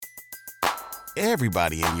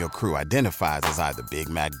Everybody in your crew identifies as either Big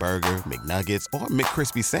Mac Burger, McNuggets, or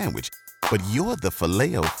McCrispy Sandwich. But you're the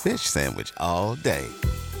Filet-O-Fish Sandwich all day.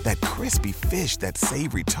 That crispy fish, that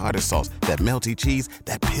savory tartar sauce, that melty cheese,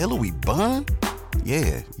 that pillowy bun.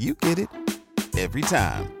 Yeah, you get it. Every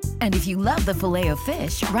time. And if you love the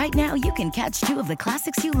Filet-O-Fish, right now you can catch two of the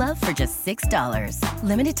classics you love for just $6.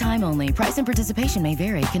 Limited time only. Price and participation may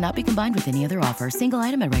vary. Cannot be combined with any other offer. Single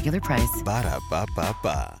item at regular price.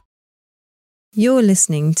 Ba-da-ba-ba-ba. You're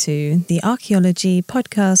listening to the Archaeology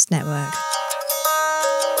Podcast Network.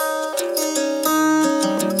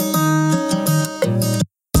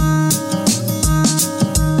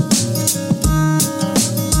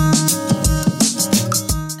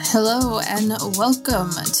 Hello and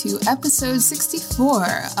welcome to episode 64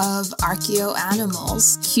 of Archeo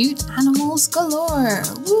Animals, Cute Animals Galore.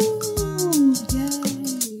 Woo!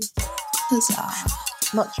 Yay!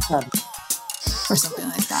 Huzzah! Much fun. Or something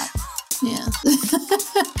like that. Yeah.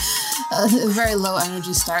 A very low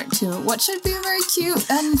energy start to what should be a very cute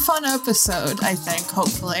and fun episode, I think,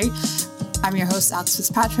 hopefully. I'm your host, Alex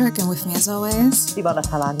Fitzpatrick, and with me as always, Ivana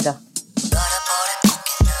Palanga.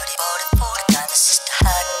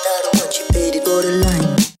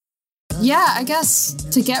 Yeah, I guess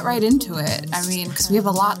to get right into it, I mean, because we have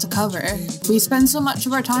a lot to cover. We spend so much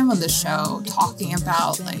of our time on this show talking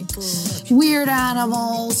about, like, weird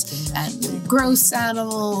animals and gross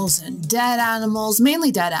animals and dead animals,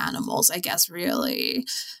 mainly dead animals, I guess, really.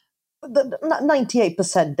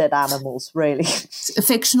 98% dead animals, really.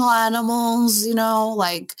 Fictional animals, you know,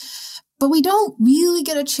 like, but we don't really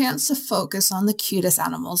get a chance to focus on the cutest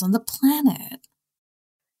animals on the planet.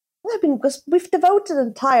 I mean, because we've devoted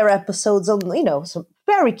entire episodes on, you know, some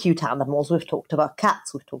very cute animals. We've talked about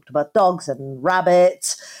cats, we've talked about dogs and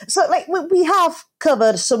rabbits. So, like, we have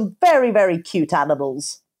covered some very, very cute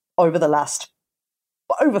animals over the last,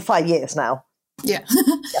 over 5 years now. Yeah.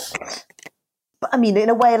 Yeah. But, I mean, in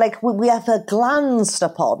a way, like, we have glanced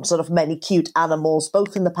upon sort of many cute animals,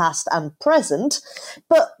 both in the past and present,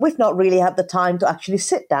 but we've not really had the time to actually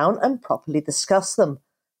sit down and properly discuss them.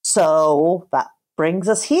 So that brings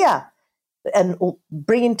us here and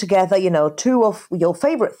bringing together, you know, two of your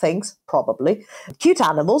favorite things, probably, cute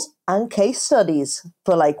animals and case studies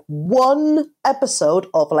for like one episode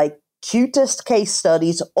of like cutest case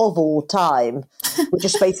studies of all time, which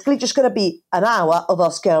is basically just going to be an hour of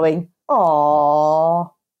us going,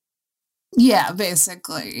 aww. Yeah,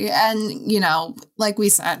 basically. And, you know, like we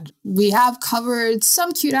said, we have covered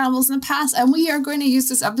some cute animals in the past, and we are going to use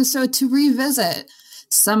this episode to revisit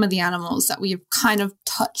some of the animals that we've kind of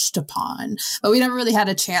touched upon, but we never really had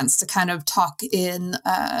a chance to kind of talk in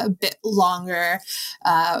a bit longer,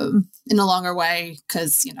 in a longer way,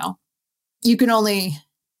 because, you know, you can only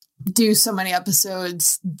do so many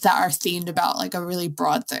episodes that are themed about like a really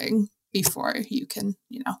broad thing before you can,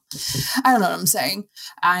 you know, I don't know what I'm saying.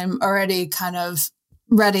 I'm already kind of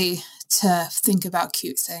ready to think about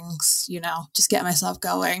cute things, you know, just get myself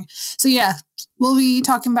going. So yeah, we'll be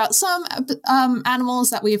talking about some animals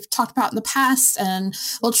that we've talked about in the past, and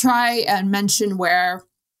we'll try and mention where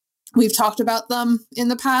we've talked about them in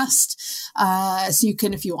the past. So you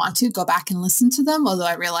can, if you want to, go back and listen to them. Although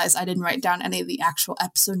I realize I didn't write down any of the actual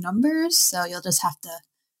episode numbers, so you'll just have to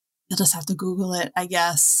Google it, I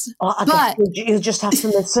guess. But you just have to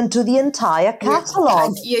listen to the entire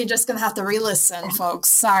catalog. You're just going to have to re-listen, folks.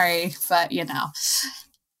 Sorry, but you know.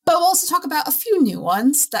 But we'll also talk about a few new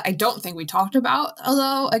ones that I don't think we talked about.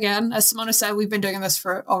 Although, again, as Simona said, we've been doing this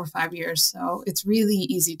for over 5 years, so it's really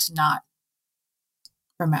easy to not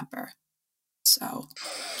remember. So,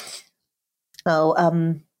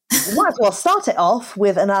 might as well start it off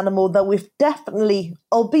with an animal that we've definitely,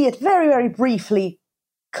 albeit very, very briefly,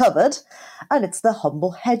 covered, and it's the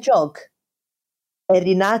humble hedgehog,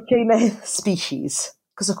 Erinacea species.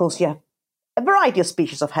 Because, of course, you have a variety of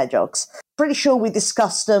species of hedgehogs. Pretty sure we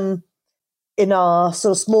discussed them in our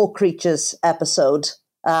sort of small creatures episode,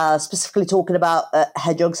 specifically talking about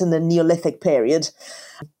hedgehogs in the Neolithic period.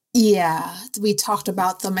 Yeah, we talked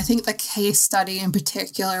about them. I think the case study in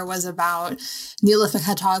particular was about Neolithic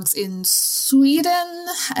hedgehogs in Sweden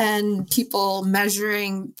and people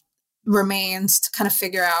measuring remains to kind of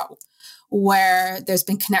figure out where there's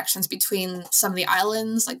been connections between some of the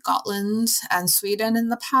islands like Gotland and Sweden in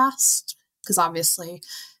the past, because obviously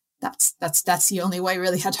that's the only way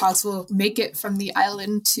really hedgehogs will make it from the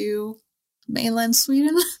island to mainland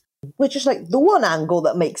Sweden. Which is like the one angle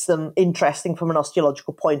that makes them interesting from an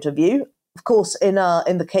osteological point of view. Of course, in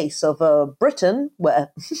the case of Britain,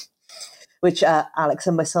 where which Alex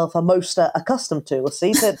and myself are most accustomed to, we'll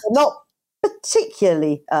see, they're not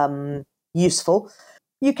particularly useful.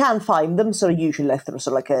 you can find them, so usually left through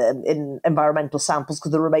sort of like in environmental samples,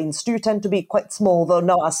 because the remains do tend to be quite small, though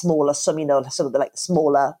not as small as some, some of the like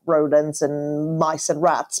smaller rodents and mice and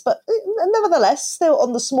rats, but nevertheless, still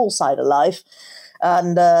on the small side of life.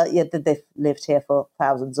 And they've lived here for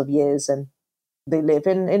thousands of years, and they live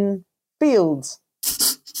in fields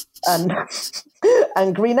and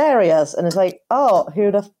and green areas, and it's like, oh,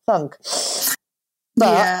 who'd have thunk?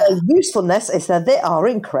 But the usefulness is that they are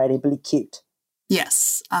incredibly cute.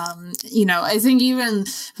 Yes. I think even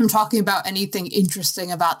from talking about anything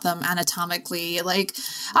interesting about them anatomically, like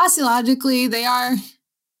osteologically, they are,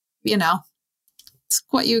 it's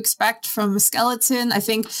what you expect from a skeleton. I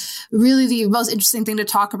think really the most interesting thing to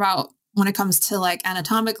talk about when it comes to like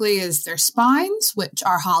anatomically is their spines, which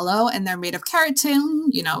are hollow and they're made of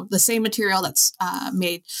keratin, the same material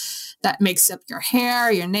that makes up your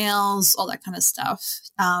hair, your nails, all that kind of stuff.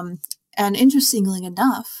 And interestingly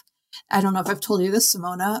enough, I don't know if I've told you this,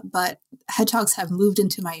 Simona, but hedgehogs have moved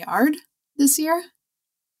into my yard this year.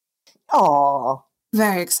 Oh,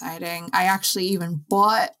 very exciting. I actually even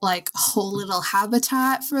bought like a whole little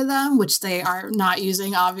habitat for them, which they are not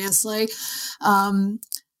using, obviously.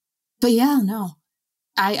 But yeah, no,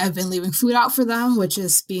 I've been leaving food out for them, which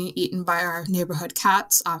is being eaten by our neighborhood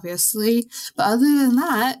cats, obviously. But other than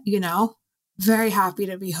that, very happy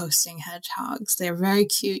to be hosting hedgehogs. They're very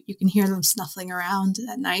cute. You can hear them snuffling around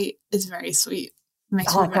at night. It's very sweet.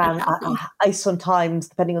 Makes me very happy. I sometimes,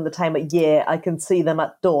 depending on the time of year, I can see them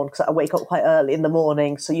at dawn because I wake up quite early in the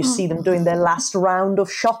morning. So you see them doing their last round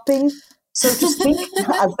of shopping, so to speak,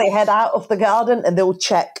 as they head out of the garden, and they'll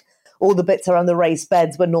check all the bits around the raised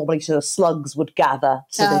beds where normally sort of slugs would gather.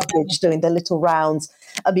 So they're just doing their little rounds.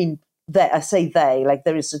 I mean, I say they, like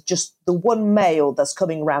there is just the one male that's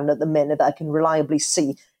coming around at the minute that I can reliably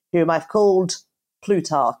see, whom I've called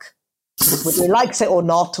Plutarch. Whether he likes it or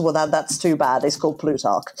not, well, that's too bad. It's called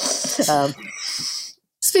Plutarch.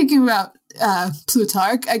 Speaking about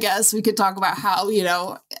Plutarch, I guess we could talk about how,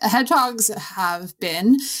 hedgehogs have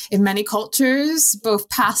been in many cultures, both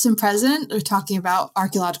past and present. We're talking about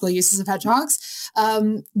archaeological uses of hedgehogs.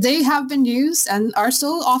 They have been used and are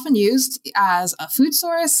still often used as a food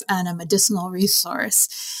source and a medicinal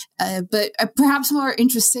resource. But perhaps more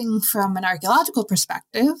interesting from an archaeological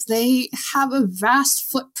perspective, they have a vast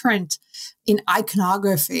footprint in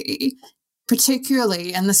iconography.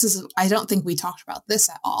 Particularly, and I don't think we talked about this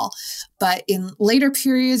at all, but in later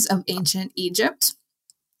periods of ancient Egypt,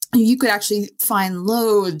 you could actually find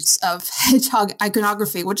loads of hedgehog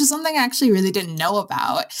iconography, which is something I actually really didn't know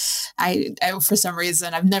about. I for some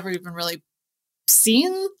reason, I've never even really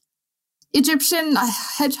seen Egyptian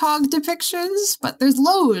hedgehog depictions, but there's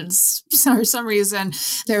loads. So for some reason,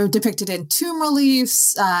 they're depicted in tomb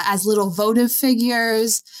reliefs, as little votive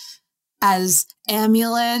figures, as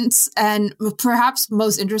amulets, and perhaps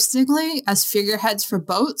most interestingly, as figureheads for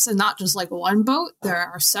boats, and not just like one boat. There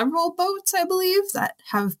are several boats, I believe, that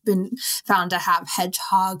have been found to have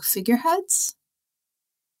hedgehog figureheads.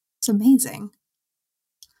 It's amazing.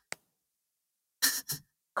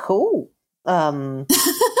 Cool. I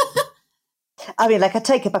mean, like, I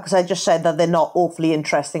take it back because I just said that they're not awfully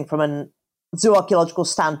interesting from an zooarchaeological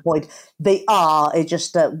standpoint. They are. It's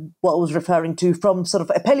just what I was referring to from sort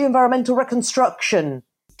of a paleoenvironmental reconstruction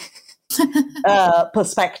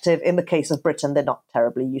perspective. In the case of Britain, they're not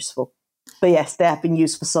terribly useful. But yes, they have been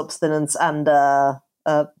used for subsistence, and they're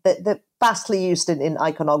vastly used in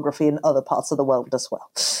iconography in other parts of the world as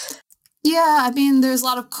well. Yeah, I mean, there's a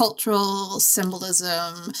lot of cultural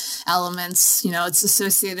symbolism elements. It's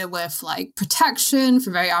associated with like protection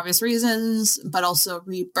for very obvious reasons, but also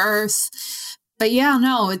rebirth. But yeah,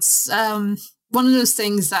 no, it's one of those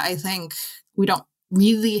things that I think we don't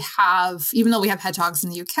really have, even though we have hedgehogs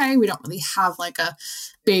in the UK, we don't really have like a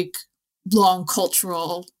big, long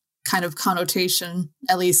cultural kind of connotation,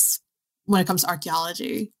 at least when it comes to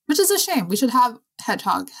archaeology, which is a shame. We should have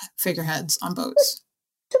hedgehog figureheads on boats.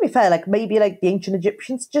 To be fair, like maybe like the ancient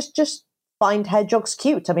Egyptians just find hedgehogs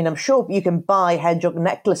cute. I mean, I'm sure you can buy hedgehog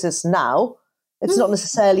necklaces now. It's not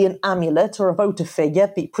necessarily an amulet or a votive figure,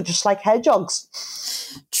 but just like hedgehogs.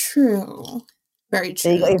 True. Very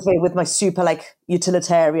true. If they with my super like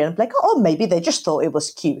utilitarian, like, oh, maybe they just thought it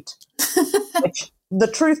was cute. Which the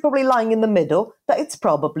truth probably lying in the middle, that it's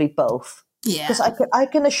probably both. Yeah. Because I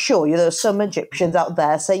can assure you there's some Egyptians out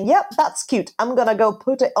there saying, yep, that's cute. I'm going to go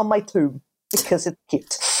put it on my tomb. Because it's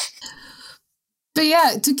cute. But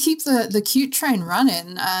yeah, to keep the cute train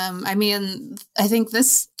running, I mean, I think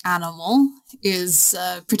this animal is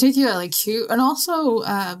particularly cute and also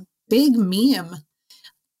a big meme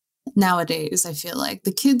nowadays, I feel like.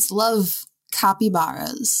 The kids love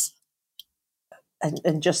capybaras.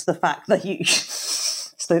 And just the fact that you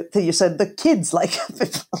that you said the kids like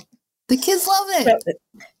The kids love it.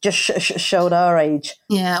 Just showed our age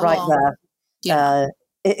there. Yeah.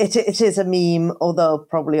 It is a meme, although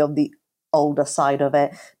probably on the older side of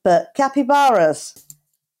it. But capybaras,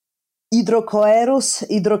 hydrocoerus,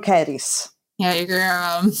 hydroceris. Yeah,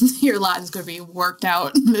 your Latin's going to be worked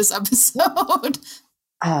out in this episode.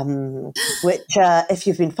 Which, if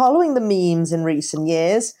you've been following the memes in recent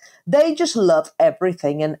years, they just love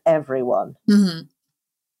everything and everyone. Mm-hmm.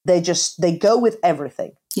 They go with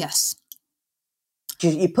everything. Yes.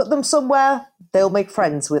 You put them somewhere, they'll make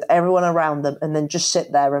friends with everyone around them and then just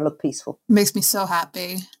sit there and look peaceful. It makes me so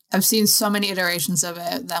happy. I've seen so many iterations of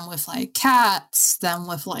it, them with like cats, them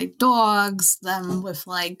with like dogs, them with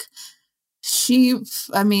like sheep.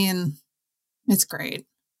 I mean, it's great.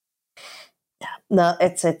 Yeah. No,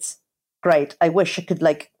 it's great. I wish I could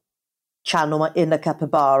like channel my inner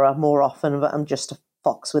capybara more often, but I'm just a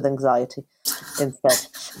fox with anxiety instead.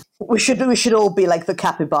 We should all be like the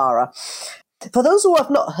capybara. For those who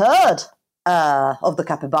have not heard of the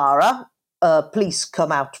capybara, please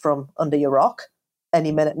come out from under your rock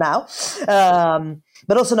any minute now.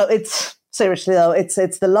 But also, no, it's seriously though, it's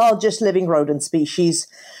the largest living rodent species.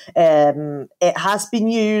 It has been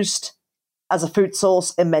used as a food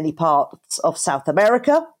source in many parts of South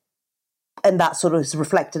America, and that sort of is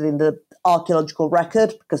reflected in the archaeological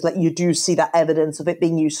record because, like, you do see that evidence of it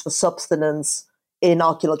being used for subsistence in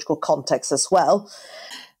archaeological context as well.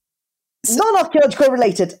 Non-archaeological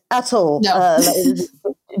related at all. No.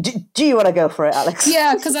 Do you want to go for it, Alex?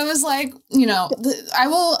 Yeah, because I was like, I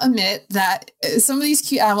will admit that some of these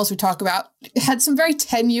cute animals we talk about had some very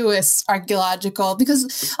tenuous archaeological,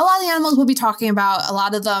 because a lot of the animals we'll be talking about, a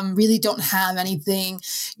lot of them really don't have anything,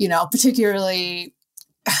 particularly,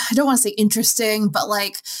 I don't want to say interesting, but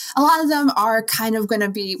like a lot of them are kind of going to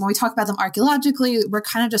be, when we talk about them archaeologically, we're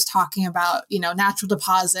kind of just talking about, natural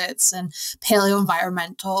deposits and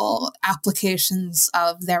paleo-environmental applications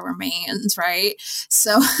of their remains, right?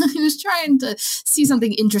 So I was trying to see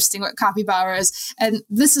something interesting with capybaras, and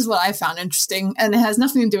this is what I found interesting, and it has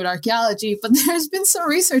nothing to do with archaeology, but there's been some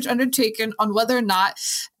research undertaken on whether or not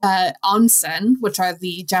onsen, which are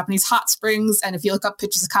the Japanese hot springs, and if you look up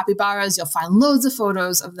pictures of capybaras, you'll find loads of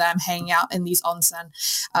photos of them hanging out in these onsen,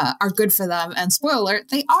 are good for them. And spoiler alert,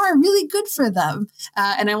 they are really good for them.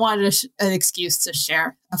 And I wanted an excuse to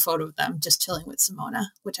share a photo of them just chilling with Simona,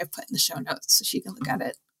 which I put in the show notes so she can look at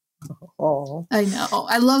it. Oh, I know.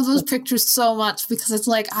 I love those pictures so much because it's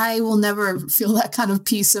like I will never feel that kind of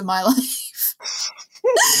peace in my life.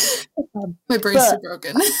 My brain's too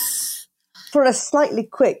broken. For a slightly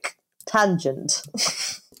quick tangent,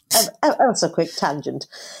 ever so quick tangent,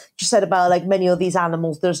 you said about like many of these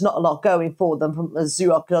animals, there's not a lot going for them from a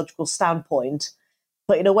zooarchaeological standpoint.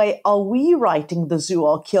 But in a way, are we writing the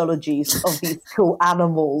zooarchaeologies of these cool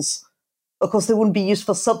animals? Of course, they wouldn't be used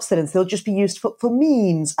for subsistence. They'll just be used for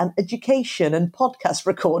memes and education and podcast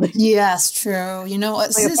recording. Yes, true. You know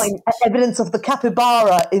what? So you're finding evidence of the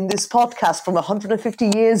capybara in this podcast from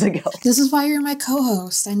 150 years ago. This is why you're my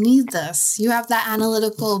co-host. I need this. You have that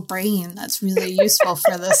analytical brain that's really useful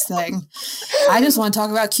for this thing. I just want to talk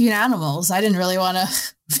about cute animals. I didn't really want to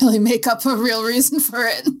really make up a real reason for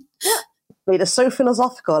it. Wait, it's so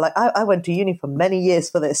philosophical. Like I went to uni for many years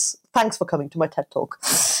for this. Thanks for coming to my TED Talk.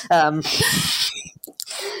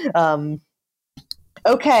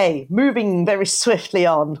 Okay, moving very swiftly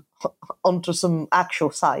onto some actual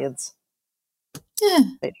science.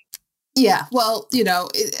 Yeah. Well,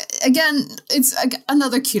 again, it's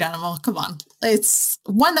another cute animal. Come on. It's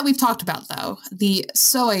one that we've talked about, though. The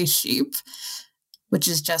Soay sheep, which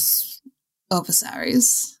is just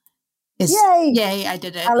Ophisaries. Yay, I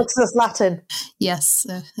did it. Alex's Latin. Yes,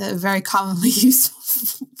 a very commonly used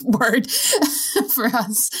word for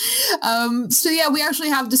us. So yeah, we actually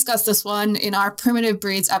have discussed this one in our primitive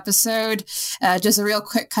breeds episode. Just a real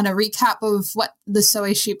quick kind of recap of what the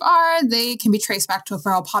Soay sheep are. They can be traced back to a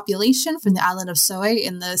feral population from the island of Soay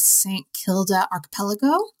in the St. Kilda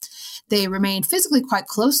archipelago. They remain physically quite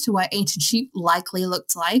close to what ancient sheep likely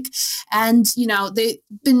looked like. And, they've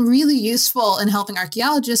been really useful in helping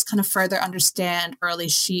archaeologists kind of further understand early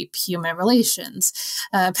sheep-human relations.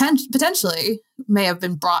 Potentially may have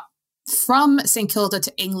been brought from St. Kilda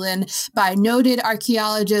to England by noted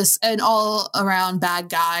archaeologists and all-around bad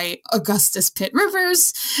guy Augustus Pitt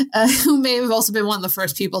Rivers, who may have also been one of the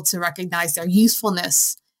first people to recognize their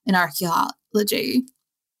usefulness in archaeology.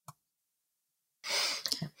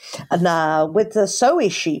 And with the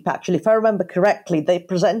Soay sheep, actually, if I remember correctly, they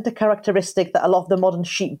present a characteristic that a lot of the modern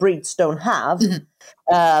sheep breeds don't have,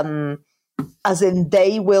 as in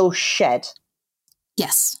they will shed.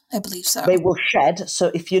 Yes, I believe so. They will shed.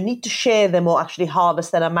 So if you need to shear them or actually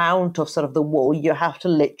harvest an amount of sort of the wool, you have to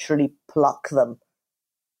literally pluck them,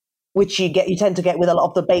 which you tend to get with a lot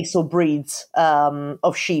of the basal breeds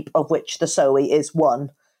of sheep, of which the Sowie is one.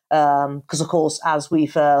 Because, of course, as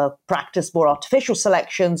we've practiced more artificial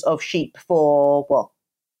selections of sheep for,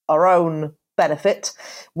 our own benefit,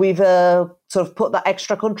 we've sort of put that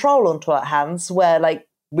extra control onto our hands where, like,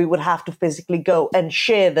 we would have to physically go and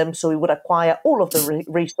shear them, so we would acquire all of the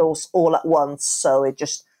resource all at once. So it's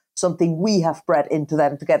just something we have bred into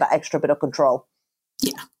them to get that extra bit of control.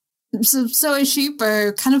 Yeah. So sheep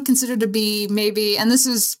are kind of considered to be maybe, and this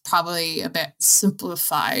is probably a bit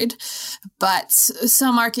simplified, but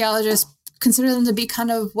some archaeologists consider them to be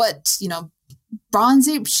kind of what, Bronze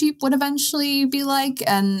Age sheep would eventually be like.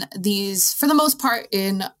 And these, for the most part,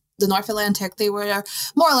 in the North Atlantic, they were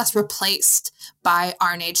more or less replaced by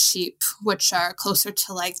Iron Age sheep, which are closer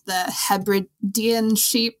to like the Hebridean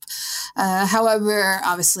sheep. However,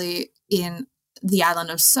 obviously in the island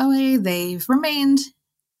of Sowie, they've remained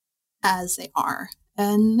as they are.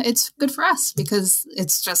 And it's good for us because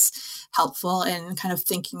it's just helpful in kind of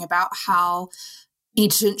thinking about how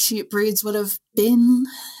ancient sheep breeds would have been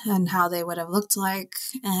and how they would have looked like.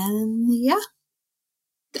 And yeah,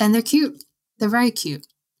 and they're cute. They're very cute.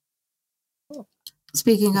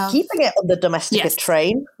 Speaking of... Keeping it on the domesticate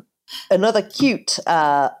train, another cute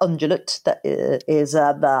ungulate that is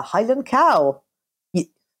the Highland cow. Do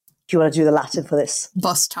you want to do the Latin for this?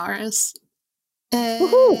 Bos taurus.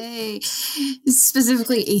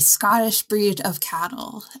 Specifically a Scottish breed of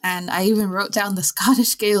cattle. And I even wrote down the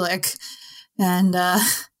Scottish Gaelic, and I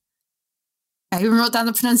even wrote down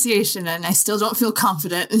the pronunciation, and I still don't feel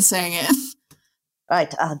confident in saying it.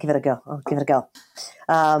 Right, I'll give it a go.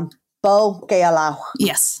 Bo Gaelau.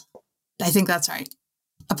 Yes, I think that's right.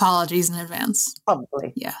 Apologies in advance.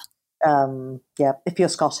 Probably. Yeah. If you're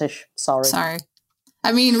Scottish, sorry.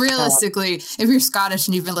 I mean, realistically, if you're Scottish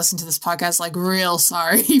and you've been listening to this podcast, like, real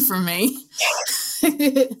sorry for me.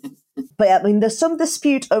 But I mean, there's some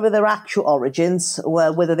dispute over their actual origins,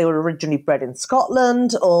 whether they were originally bred in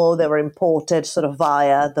Scotland or they were imported sort of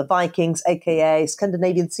via the Vikings, aka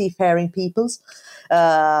Scandinavian seafaring peoples,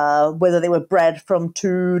 whether they were bred from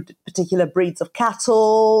two particular breeds of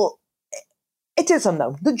cattle. It is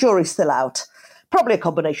unknown. The jury's still out. Probably a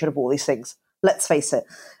combination of all these things, let's face it.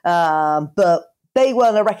 But they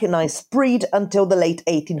weren't a recognised breed until the late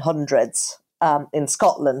 1800s in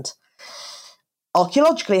Scotland.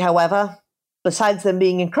 Archaeologically, however, besides them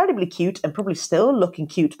being incredibly cute and probably still looking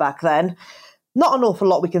cute back then, not an awful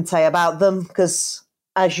lot we can say about them because,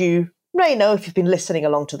 as you may know if you've been listening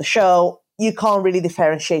along to the show, you can't really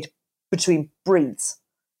differentiate between breeds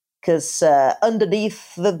because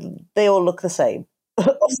underneath, they all look the same.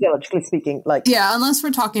 Archaeologically speaking, unless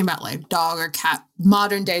we're talking about like dog or cat,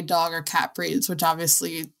 modern day dog or cat breeds, which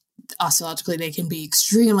obviously osteologically they can be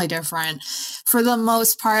extremely different. For the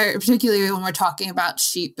most part, particularly when we're talking about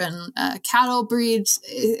sheep and cattle breeds,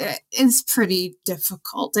 it's pretty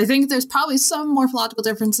difficult. I think there's probably some morphological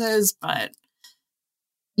differences, but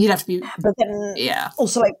you'd have to be. But then,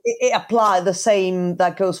 also it applies the same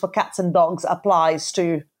that goes for cats and dogs applies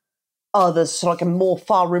to others, so like a more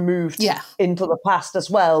far removed into the past as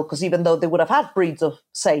well, because even though they would have had breeds of,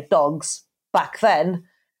 say, dogs back then,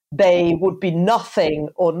 they would be nothing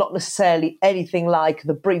or not necessarily anything like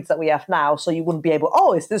the breeds that we have now. So you wouldn't be able,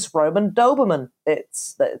 is this Roman Doberman?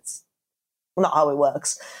 It's not how it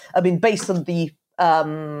works. I mean, based on the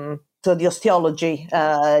osteology,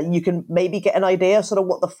 you can maybe get an idea of sort of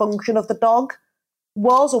what the function of the dog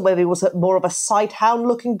was, or whether it was more of a sighthound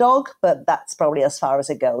looking dog, but that's probably as far as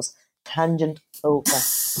it goes. Tangent over.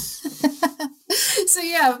 So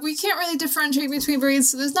we can't really differentiate between breeds,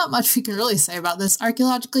 so there's not much we can really say about this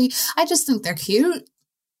archaeologically. I just think they're cute.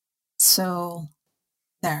 So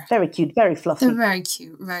there. Very cute, very fluffy. They're very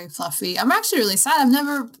cute, very fluffy. I'm actually really sad. I've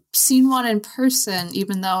never seen one in person,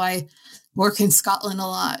 even though I work in Scotland a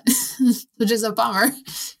lot, which is a bummer.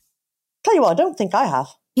 Tell you what, I don't think I have.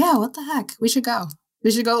 Yeah, what the heck? We should go. We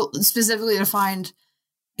should go specifically to find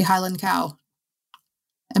a Highland cow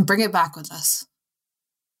and bring it back with us.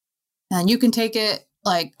 And you can take it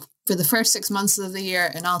like for the first 6 months of the year,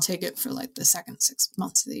 and I'll take it for like the second 6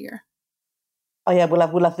 months of the year. Oh yeah,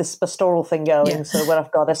 we'll have this pastoral thing going. Yeah. So when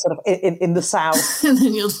I've got it sort of in the south, and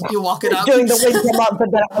then you'll walk it up during the winter month,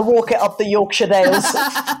 and then I walk it up the Yorkshire Dales.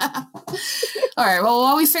 All right. Well,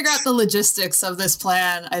 while we figure out the logistics of this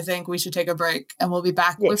plan, I think we should take a break, and we'll be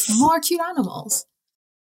back with more cute animals.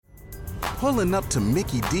 Pulling up to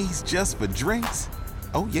Mickey D's just for drinks?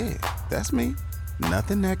 Oh yeah, that's me.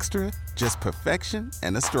 Nothing extra, just perfection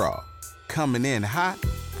and a straw. coming in hot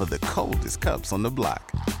for the coldest cups on the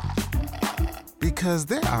block. Because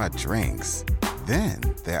there are drinks. Then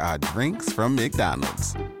there are drinks from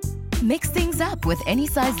McDonald's. Mix things up with any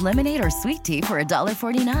size lemonade or sweet tea for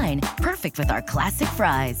 $1.49. Perfect with our classic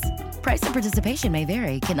fries. Price and participation may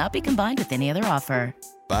vary. Cannot be combined with any other offer.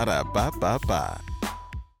 Ba-da-ba-ba-ba.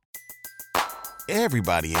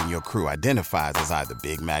 Everybody in your crew identifies as either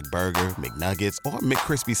Big Mac Burger, McNuggets, or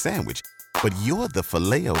McCrispy Sandwich. But you're the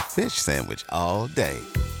Filet-O-Fish Sandwich all day.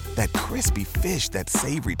 That crispy fish, that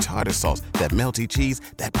savory tartar sauce, that melty cheese,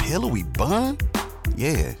 that pillowy bun.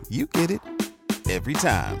 Yeah, you get it. Every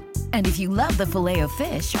time. And if you love the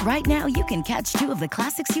Filet-O-Fish, right now you can catch two of the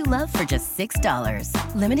classics you love for just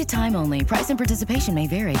 $6. Limited time only. Price and participation may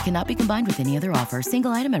vary. Cannot be combined with any other offer.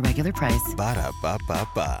 Single item at regular price.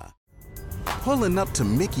 Ba-da-ba-ba-ba. Pulling up to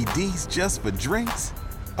Mickey D's just for drinks?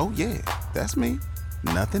 Oh yeah, that's me.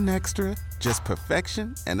 Nothing extra, just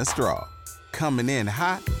perfection and a straw. Coming in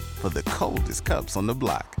hot for the coldest cups on the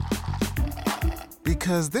block.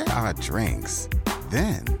 Because there are drinks.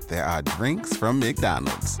 Then there are drinks from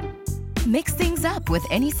McDonald's. Mix things up with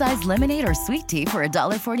any size lemonade or sweet tea for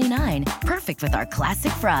 $1.49. Perfect with our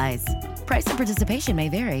classic fries. Price and participation may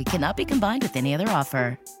vary. Cannot be combined with any other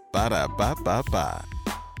offer. Ba-da-ba-ba-ba.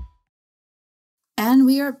 And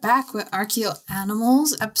we are back with Archaeo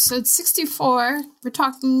Animals, episode 64. We're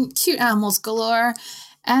talking cute animals galore.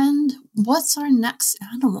 And what's our next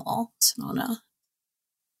animal, Simona?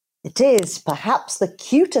 It is perhaps the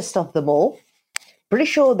cutest of them all. Pretty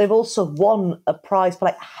sure they've also won a prize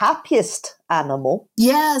for happiest animal.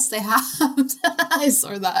 Yes, they have. I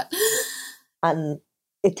saw that. And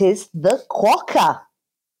it is the quokka,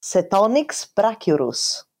 Cetonix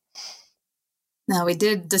brachyurus. Now, we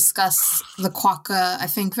did discuss the quokka, I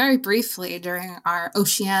think, very briefly during our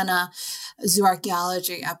Oceania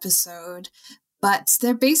zooarchaeology episode. But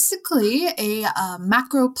they're basically a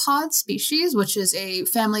macropod species, which is a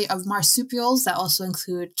family of marsupials that also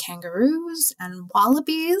include kangaroos and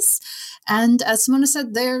wallabies. And as Simona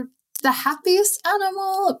said, they're the happiest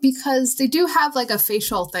animal because they do have a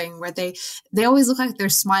facial thing where they always look like they're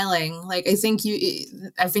smiling. I think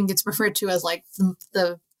it's referred to as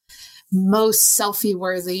the most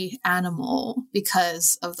selfie-worthy animal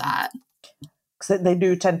because of that. Because they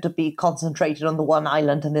do tend to be concentrated on the one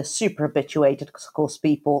island and they're super habituated because, of course,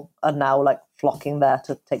 people are now flocking there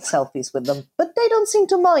to take selfies with them. But they don't seem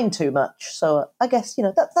to mind too much. So I guess,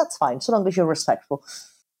 that's fine, so long as you're respectful.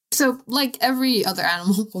 So like every other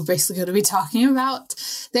animal we're basically going to be talking about,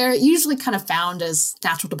 they're usually kind of found as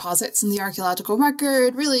natural deposits in the archaeological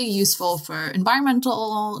record, really useful for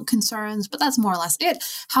environmental concerns, but that's more or less it.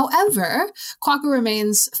 However, quokka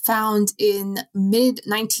remains found in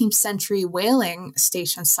mid-19th century whaling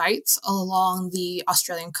station sites along the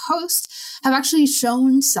Australian coast have actually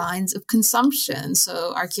shown signs of consumption.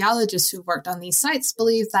 So archaeologists who worked on these sites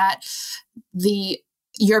believe that the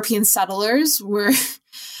European settlers were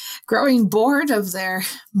growing bored of their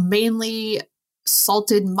mainly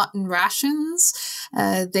salted mutton rations.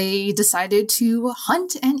 They decided to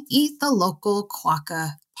hunt and eat the local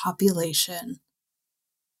quokka population.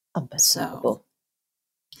 Unbelievable.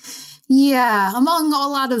 So, yeah, among a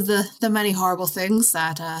lot of the many horrible things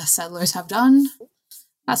that settlers have done,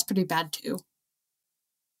 that's pretty bad too.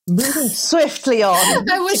 Moving swiftly on.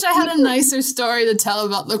 I wish I had a nicer story to tell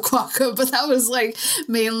about the quokka, but that was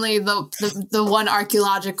mainly the one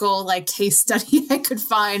archaeological case study I could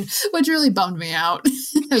find, which really bummed me out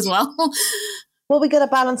as well. Well, we got to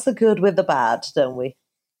balance the good with the bad, don't we?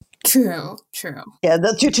 True. Yeah,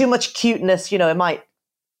 too much cuteness, it might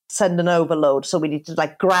send an overload. So we need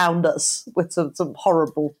to ground us with some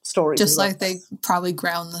horrible stories. Just like they probably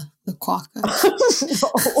ground the quokka.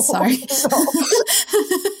 No, Sorry.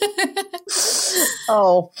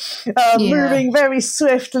 No. Moving very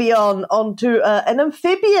swiftly onto an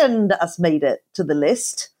amphibian that has made it to the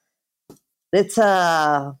list. It's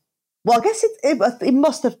I guess it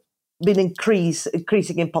must have been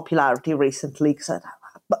increasing in popularity recently because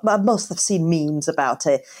I must have seen memes about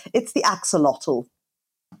it. It's the axolotl,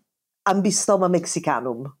 Ambystoma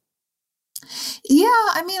mexicanum. Yeah,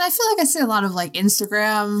 I mean, I feel like I see a lot of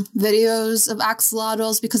Instagram videos of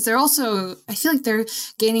axolotls because they're also, I feel like they're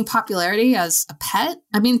gaining popularity as a pet.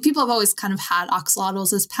 I mean, people have always kind of had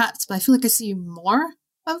axolotls as pets, but I feel like I see more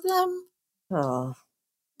of them. Oh.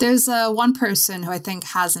 There's one person who I think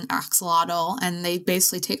has an axolotl, and they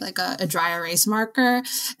basically take a dry erase marker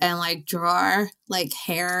and draw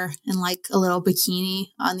hair and a little bikini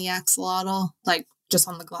on the axolotl, just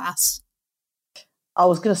on the glass. I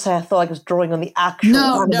was going to say I thought I was drawing on the actual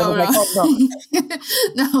No, animal. no, Like, oh, no.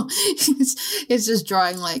 no. It's just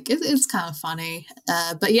drawing like it's kind of funny.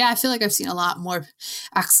 But yeah, I feel like I've seen a lot more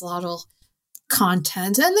axolotl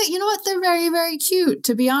content, and you know what? They're very, very cute.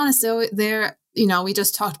 To be honest, they're we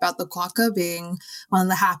just talked about the quokka being one of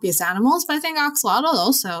the happiest animals, but I think axolotl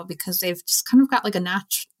also, because they've just kind of got like a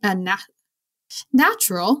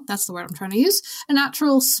natural. That's the word I'm trying to use. A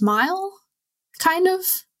natural smile, kind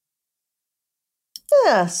of.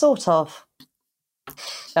 Yeah, sort of.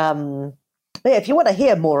 Yeah, if you want to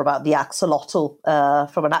hear more about the axolotl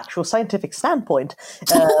from an actual scientific standpoint,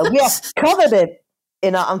 we have covered it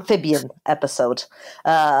in our amphibian episode.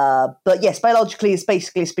 But yes, biologically, it's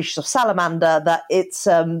basically a species of salamander that its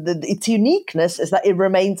uniqueness is that it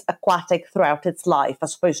remains aquatic throughout its life,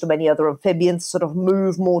 as opposed to many other amphibians sort of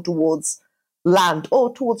move more towards land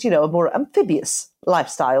or towards, a more amphibious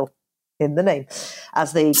lifestyle in the name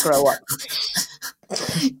as they grow up.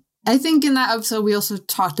 I think in that episode, we also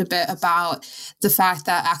talked a bit about the fact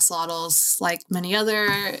that axolotls, like many other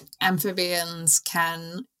amphibians,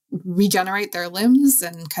 can regenerate their limbs,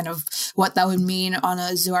 and kind of what that would mean on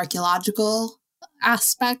a zooarchaeological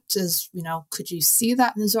aspect is, could you see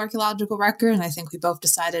that in the zooarchaeological record? And I think we both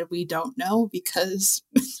decided we don't know, because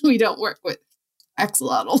we don't work with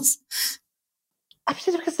axolotls.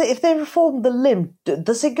 Actually, because if they reform the limb,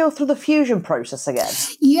 does it go through the fusion process again?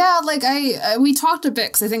 Yeah, like we talked a bit,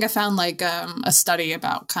 because I think I found like a study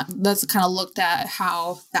about that's kind of looked at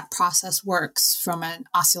how that process works from an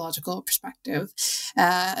osteological perspective,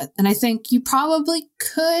 and I think you probably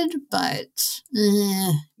could, but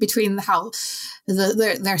between how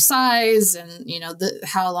their size and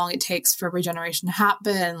how long it takes for regeneration to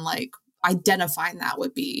happen, like identifying that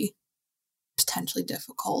would be potentially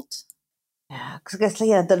difficult. Yeah, because I guess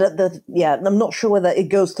I'm not sure whether it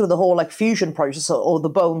goes through the whole like fusion process, or the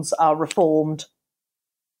bones are reformed,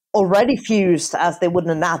 already fused as they would in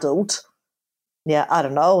an adult. Yeah, I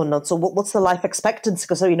don't know. And so, what's the life expectancy?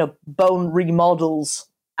 Because bone remodels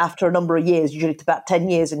after a number of years, usually to about 10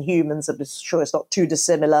 years in humans. I'm sure it's not too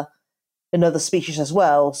dissimilar in other species as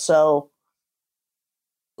well. So,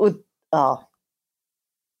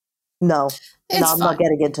 no. I'm not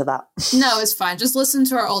getting into that. No, it's fine. Just listen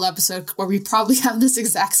to our old episode where we probably have this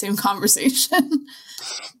exact same conversation.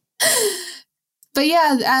 But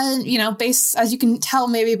yeah, based, as you can tell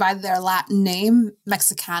maybe by their Latin name,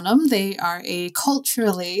 Mexicanum, they are a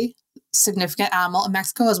culturally significant animal in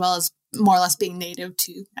Mexico, as well as more or less being native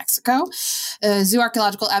to Mexico.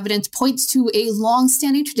 Zooarchaeological evidence points to a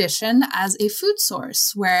long-standing tradition as a food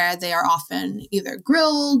source, where they are often either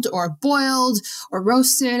grilled or boiled or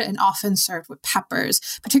roasted, and often served with peppers,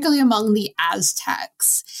 particularly among the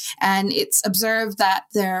Aztecs. And it's observed that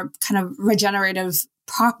their kind of regenerative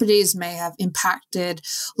properties may have impacted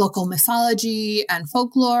local mythology and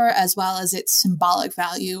folklore, as well as its symbolic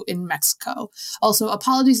value in Mexico. Also,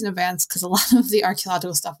 apologies in advance, because a lot of the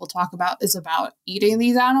archaeological stuff we'll talk about is about eating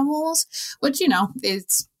these animals, which,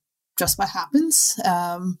 it's just what happens.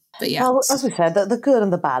 But yeah. Well, as we said, the good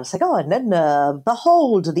and the bad. It's like, and then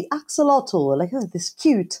behold, the axolotl, like this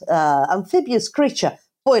cute amphibious creature.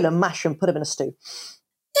 Boil and mash and put him in a stew.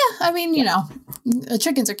 Yeah, I mean,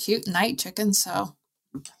 chickens are cute, and I eat chickens, so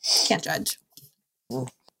can't judge.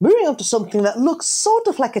 Moving on to something that looks sort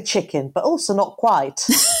of like a chicken, but also not quite.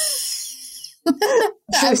 Should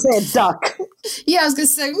we say a duck? Yeah, I was going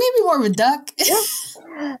to say, maybe more of a duck. Yeah.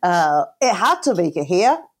 It had to make it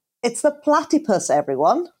here. It's the platypus,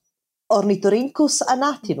 everyone. Ornithorhynchus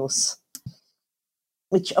anatinus.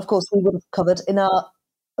 Which, of course, we would have covered in our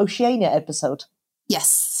Oceania episode.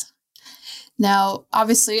 Yes. Now,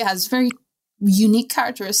 obviously, it has very unique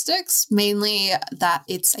characteristics, mainly that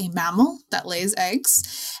it's a mammal that lays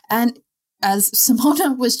eggs. And as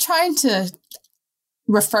Simona was trying to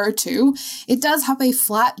refer to, it does have a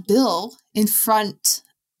flat bill in front,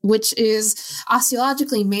 which is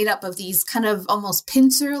osteologically made up of these kind of almost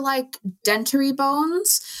pincer-like dentary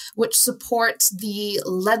bones, which supports the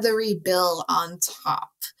leathery bill on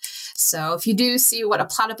top. So if you do see what a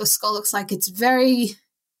platypus skull looks like, it's very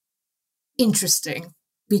interesting,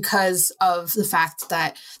 because of the fact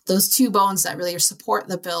that those two bones that really support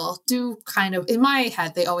the bill do kind of, in my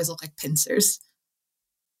head, they always look like pincers.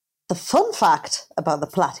 The fun fact about the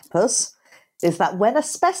platypus is that when a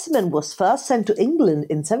specimen was first sent to England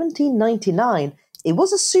in 1799, it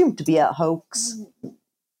was assumed to be a hoax.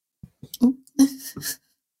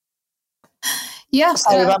 Yeah.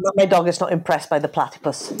 Sorry, my dog is not impressed by the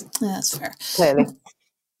platypus. That's fair. Clearly.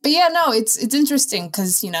 But yeah, no, it's interesting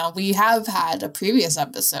because, we have had a previous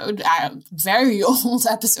episode, a very old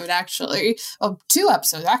episode actually, two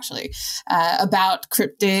episodes actually, about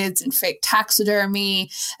cryptids and fake taxidermy.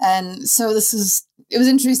 And so it was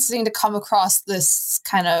interesting to come across this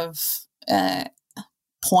kind of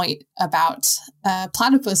point about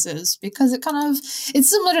platypuses, because it's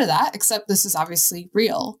similar to that, except this is obviously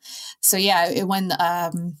real. So yeah, when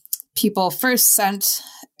people first sent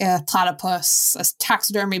a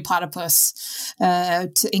taxidermy platypus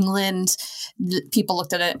to England, people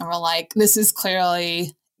looked at it and were like, this is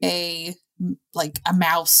clearly a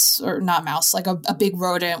mouse, or not mouse, like a big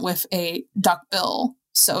rodent with a duckbill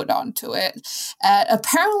sewed onto it.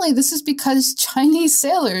 Apparently this is because Chinese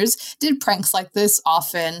sailors did pranks like this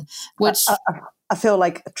often, which... I feel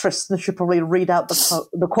like Tristan should probably read out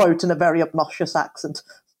the quote in a very obnoxious accent.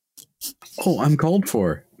 Oh, I'm called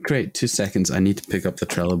for. Great, 2 seconds. I need to pick up the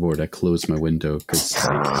Trello board. I closed my window because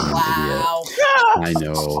I'm an idiot. I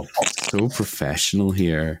know. So professional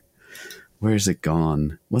here. Where's it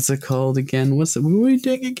gone? What's it called again? What were we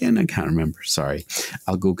doing again? I can't remember. Sorry.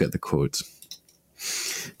 I'll go get the quote.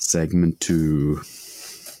 Segment 2.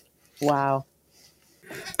 Wow.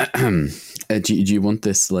 Do you want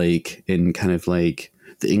this in kind of like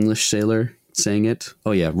the English sailor saying it?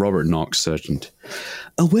 Oh yeah, Robert Knox, Sergeant.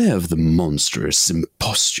 Aware of the monstrous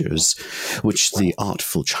impostures which the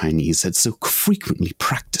artful Chinese had so frequently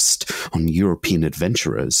practiced on European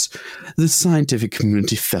adventurers, the scientific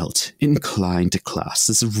community felt inclined to class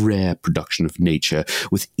this rare production of nature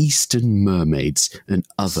with Eastern mermaids and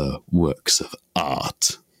other works of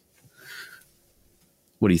art.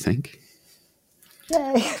 What do you think?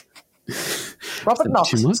 Yay. Robert Knox,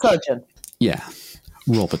 surgeon. Yeah.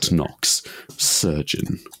 Robert Knox,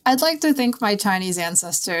 surgeon. I'd like to think my Chinese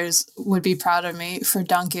ancestors would be proud of me for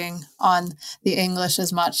dunking on the English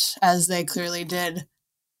as much as they clearly did.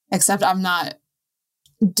 Except I'm not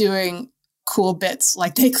doing cool bits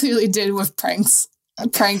like they clearly did with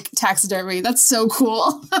prank taxidermy. That's so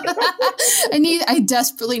cool. I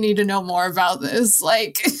desperately need to know more about this.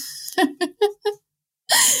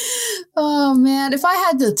 Oh man, if I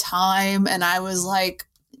had the time and I was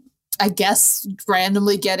I guess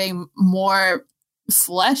randomly getting more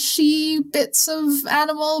fleshy bits of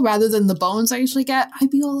animal rather than the bones I usually get, I'd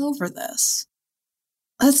be all over this.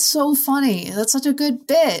 That's so funny. That's such a good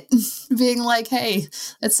bit. Being like, hey,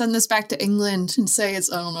 let's send this back to England and say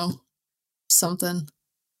it's, I don't know, something.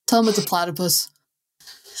 Tell them it's a platypus.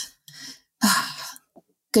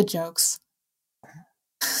 Good jokes.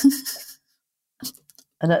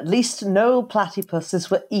 And at least no platypuses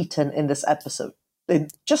were eaten in this episode. They're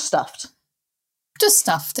just stuffed. Just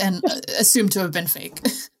stuffed and assumed to have been fake.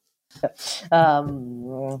 But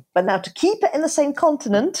now to keep it in the same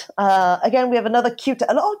continent, again, we have a lot of cute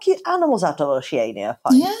animals out of Oceania.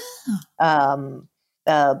 Yeah.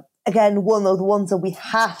 Again, one of the ones that we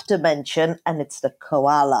have to mention, and it's the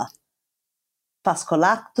koala.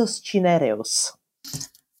 Phascolarctos cinereus.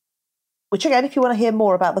 Which again, if you want to hear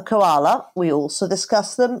more about the koala, we also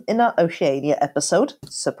discuss them in our Oceania episode.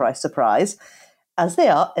 Surprise, surprise. As they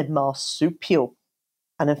are a marsupial.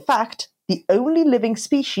 And in fact, the only living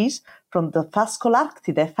species from the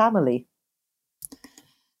Phascolarctidae family.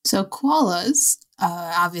 So koalas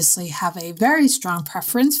obviously have a very strong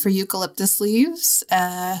preference for eucalyptus leaves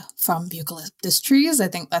from eucalyptus trees. I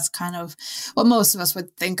think that's kind of what most of us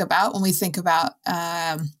would think about when we think about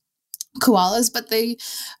koalas, but they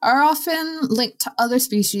are often linked to other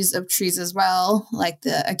species of trees as well, like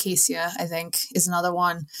the acacia, I think, is another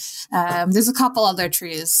one. There's a couple other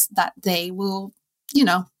trees that they will,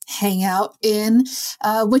 hang out in,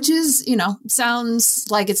 which is, sounds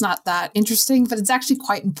like it's not that interesting, but it's actually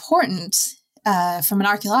quite important from an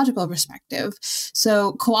archaeological perspective.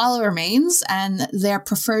 So koala remains and their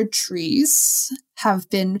preferred trees have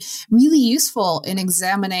been really useful in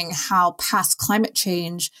examining how past climate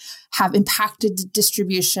change have impacted the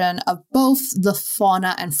distribution of both the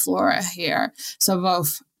fauna and flora here. So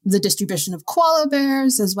both the distribution of koala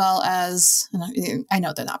bears as well as, I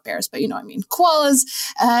know they're not bears, but you know what I mean, koalas,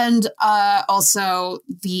 and also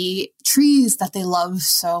the trees that they love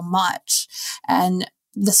so much. And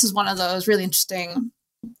this is one of those really interesting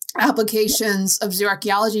applications of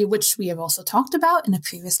zooarchaeology, which we have also talked about in a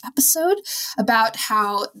previous episode, about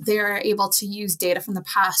how they're able to use data from the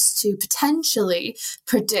past to potentially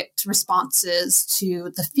predict responses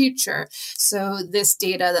to the future. So this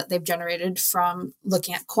data that they've generated from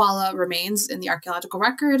looking at koala remains in the archaeological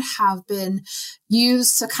record have been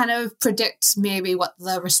used to kind of predict maybe what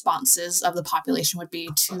the responses of the population would be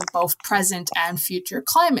to both present and future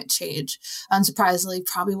climate change. Unsurprisingly,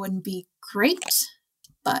 probably wouldn't be great.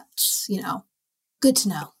 But, Good to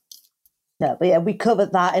know. No, but yeah, we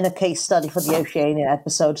covered that in a case study for the Oceania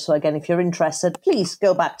episode. So again, if you're interested, please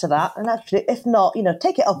go back to that. And actually, if not,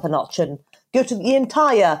 take it up a notch and go to the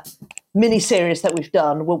entire mini-series that we've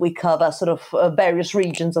done, where we cover sort of various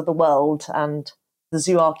regions of the world and the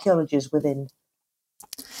zooarchaeologies within.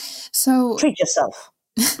 So treat yourself.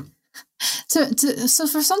 So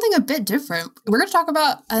for something a bit different, we're going to talk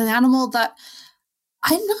about an animal that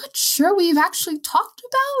I'm not sure we've actually talked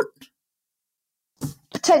about.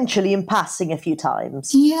 Potentially in passing a few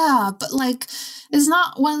times. Yeah, but it's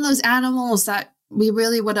not one of those animals that we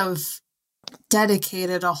really would have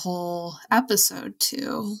dedicated a whole episode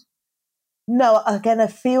to. No, again, I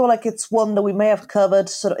feel like it's one that we may have covered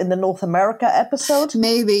sort of in the North America episode.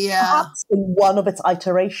 Maybe, yeah. Perhaps in one of its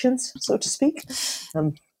iterations, so to speak.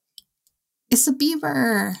 It's a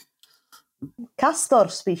beaver. Castor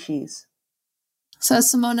species. So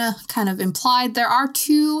as Simona kind of implied, there are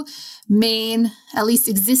two main, at least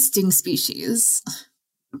existing species.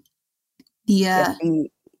 You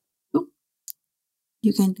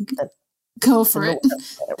can go for it.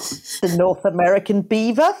 The North American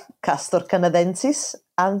beaver, Castor canadensis,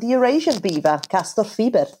 and the Eurasian beaver, Castor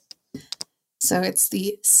fiber. So it's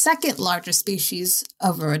the second largest species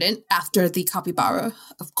of rodent after the capybara,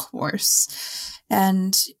 of course.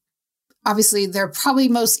 And obviously, their probably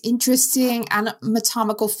most interesting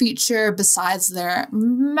anatomical feature, besides their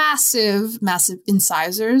massive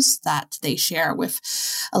incisors that they share with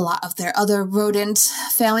a lot of their other rodent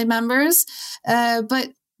family members. But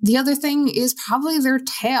the other thing is probably their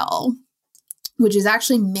tail, which is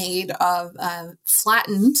actually made of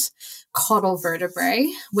flattened caudal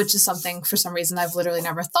vertebrae, which is something for some reason I've literally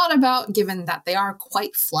never thought about, given that they are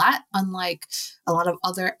quite flat, unlike a lot of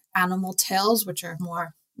other animal tails, which are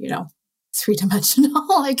more,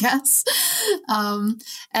 three-dimensional, I guess.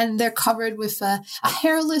 And they're covered with a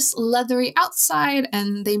hairless, leathery outside,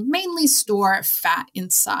 and they mainly store fat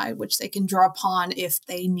inside, which they can draw upon if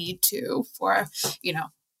they need to for,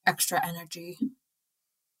 extra energy.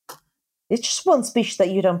 It's just one species that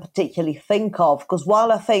you don't particularly think of, because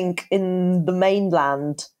while I think in the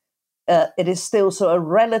mainland, it is still sort of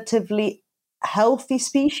relatively healthy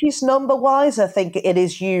species number-wise, I think it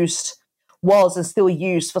is was and still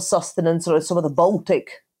used for sustenance or some of the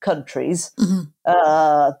Baltic countries.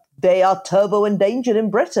 Mm-hmm. They are turbo endangered in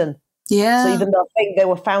Britain. Yeah. So even though I think they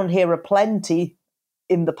were found here aplenty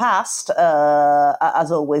in the past,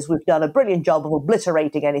 as always, we've done a brilliant job of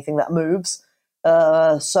obliterating anything that moves.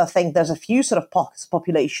 So I think there's a few sort of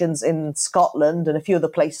populations in Scotland and a few other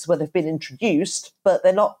places where they've been introduced, but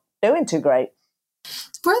they're not doing too great.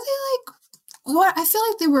 Were they what? I feel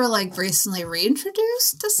like they were recently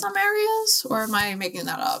reintroduced to some areas, or am I making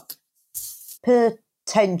that up?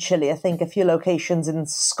 Potentially, I think a few locations in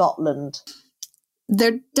Scotland.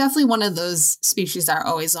 They're definitely one of those species that are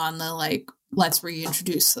always on the let's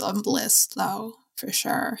reintroduce them list, though, for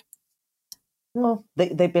sure. Well,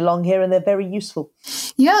 they belong here and they're very useful.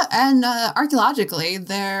 Yeah, and archaeologically,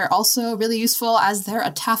 they're also really useful as they're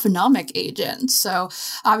a taphonomic agent. So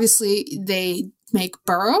obviously, they make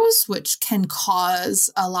burrows, which can cause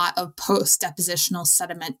a lot of post-depositional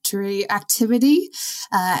sedimentary activity.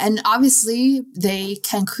 And obviously, they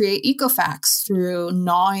can create ecofacts through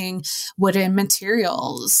gnawing wooden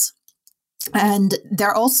materials. And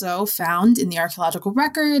they're also found in the archaeological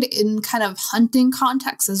record in kind of hunting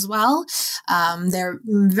contexts as well. They're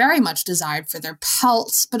very much desired for their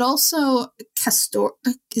pelts, but also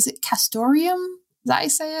is it castorium? Is that how I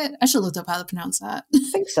say it? I should look up how to pronounce that. I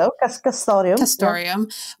think so. Castorium. Castorium,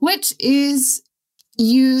 yeah. Which is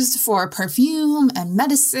used for perfume and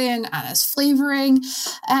medicine and as flavoring.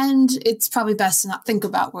 And it's probably best to not think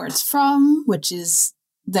about where it's from, which is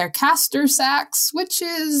their castor sacs, which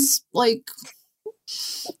is like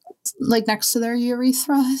next to their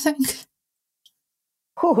urethra, I think.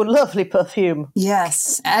 Oh, lovely perfume.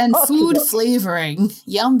 Yes, and food flavoring.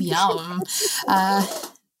 Yum, yum.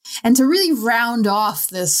 And to really round off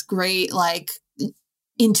this great,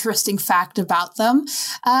 interesting fact about them,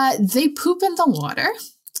 they poop in the water.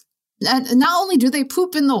 And not only do they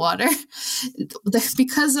poop in the water,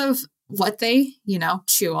 because of what they,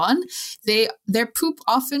 chew on, their poop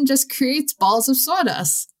often just creates balls of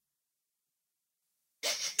sawdust.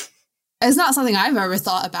 It's not something I've ever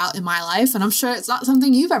thought about in my life, and I'm sure it's not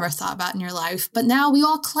something you've ever thought about in your life, but now we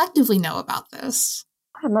all collectively know about this.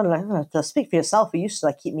 I don't know, to speak for yourself, it used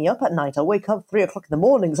to keep me up at night. I wake up 3 o'clock in the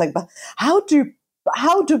morning. It's but how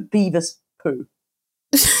do beavers poo?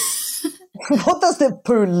 What does their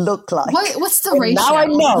poo look like? What's the ratio? Now I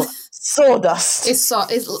know. Sawdust.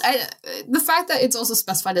 The fact that it's also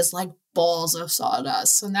specified as like balls of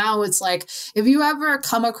sawdust. So now it's like, if you ever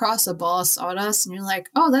come across a ball of sawdust and you're like,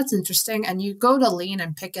 oh, that's interesting, and you go to lean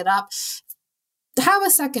and pick it up, have a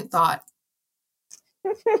second thought.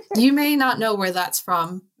 You may not know where that's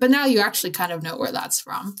from, but now you actually kind of know where that's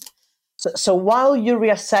from. So while you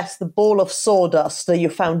reassess the ball of sawdust that you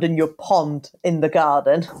found in your pond in the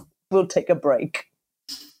garden, we'll take a break.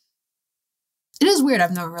 It is weird.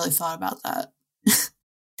 I've never really thought about that.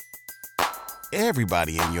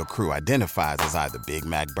 Everybody in your crew identifies as either Big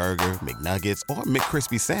Mac Burger, McNuggets, or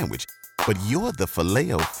McCrispy Sandwich. But you're the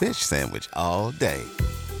Filet-O-Fish Sandwich all day.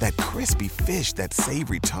 That crispy fish, that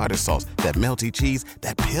savory tartar sauce, that melty cheese,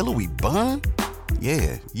 that pillowy bun.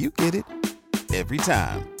 Yeah, you get it. Every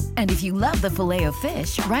time. And if you love the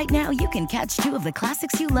Filet-O-Fish, right now you can catch two of the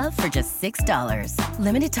classics you love for just $6.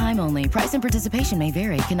 Limited time only. Price and participation may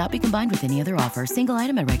vary. Cannot be combined with any other offer. Single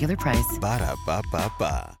item at regular price.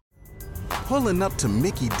 Ba-da-ba-ba-ba. Pulling up to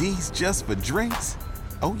Mickey D's just for drinks?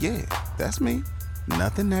 Oh yeah, that's me.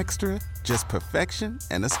 Nothing extra, just perfection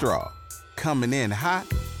and a straw. Coming in hot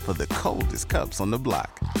for the coldest cups on the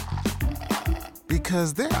block.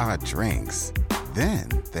 Because there are drinks. Then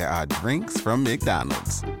there are drinks from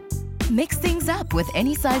McDonald's. Mix things up with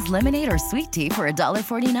any size lemonade or sweet tea for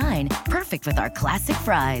 $1.49. Perfect with our classic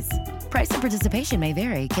fries. Price and participation may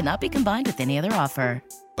vary. Cannot be combined with any other offer.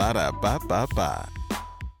 Ba-da-ba-ba-ba.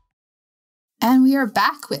 And we are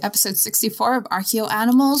back with episode 64 of Archeo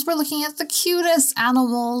Animals. We're looking at the cutest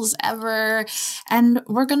animals ever. And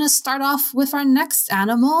we're going to start off with our next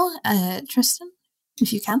animal. Tristan,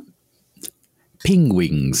 if you can.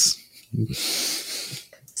 Penguins.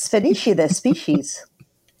 Sphenici, their species.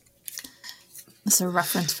 That's a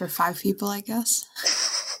reference for 5 people, I guess.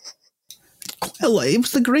 Well, it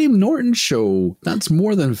was the Graham Norton show. That's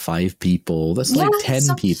more than 5 people. That's like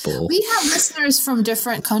 10 people. We have listeners from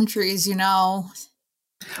different countries, you know.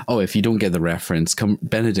 Oh, if you don't get the reference,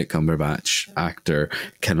 Benedict Cumberbatch, actor,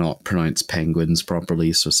 cannot pronounce penguins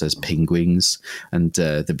properly, so it says penguins. And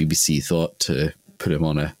the BBC thought to put him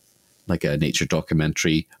on a nature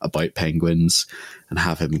documentary about penguins and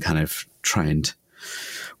have him kind of try and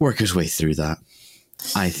work his way through that.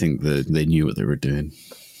 I think that they knew what they were doing.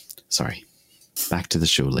 Sorry. Back to the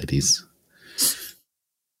show, ladies.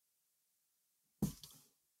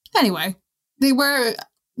 Anyway, they were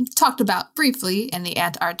talked about briefly in the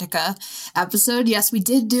Antarctica episode. Yes, we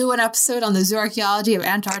did do an episode on the zooarchaeology of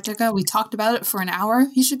Antarctica. We talked about it for an hour.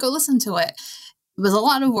 You should go listen to it. It was a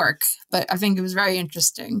lot of work, but I think it was very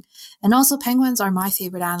interesting. And also, penguins are my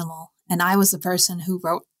favorite animal. And I was the person who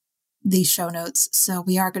wrote these show notes. So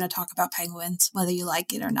we are going to talk about penguins, whether you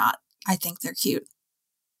like it or not. I think they're cute.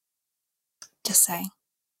 Just saying.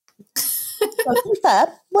 Well, to be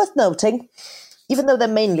fair, worth noting, even though they're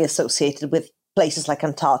mainly associated with places like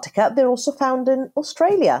Antarctica, they're also found in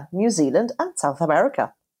Australia, New Zealand, and South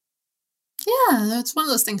America. Yeah, it's one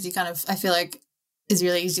of those things I feel like is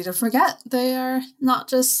really easy to forget. They are not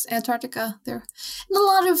just Antarctica. They're in a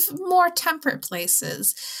lot of more temperate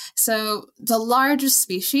places. So the largest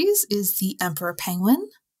species is the emperor penguin.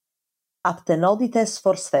 Aptenodites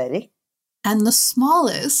forsteri. And the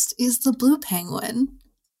smallest is the blue penguin.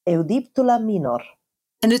 Eudiptula minor.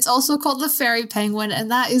 And it's also called the fairy penguin, and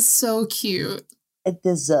that is so cute. It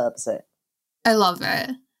deserves it. I love it.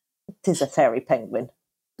 It is a fairy penguin.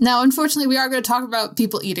 Now, unfortunately, we are going to talk about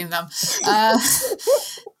people eating them.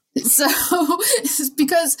 So,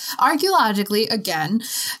 because archaeologically, again,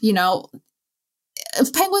 you know,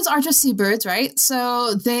 penguins are just seabirds, right?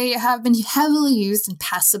 So they have been heavily used in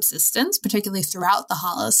past subsistence, particularly throughout the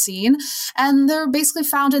Holocene, and they're basically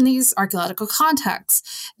found in these archaeological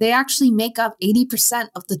contexts. They actually make up 80%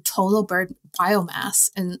 of the total bird biomass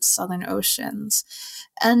in southern oceans.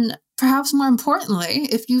 And perhaps more importantly,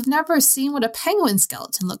 if you've never seen what a penguin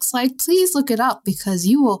skeleton looks like, please look it up, because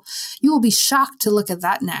you will be shocked to look at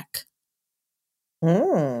that neck.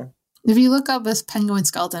 If you look up this penguin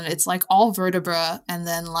skeleton, it's like all vertebra and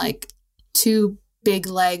then like 2 big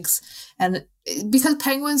legs. And because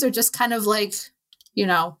penguins are just kind of like, you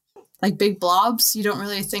know, like big blobs, you don't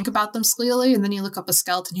really think about them squeally. And then you look up a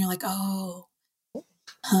skeleton, you're like, oh.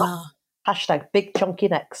 Hashtag big chunky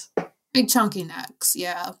necks. Big chunky necks,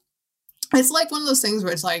 yeah. It's like one of those things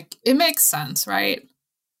where it's like, it makes sense, right?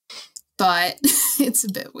 But it's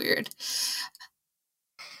a bit weird.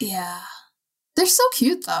 Yeah. They're so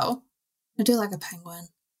cute, though. I do like a penguin.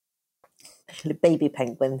 Especially baby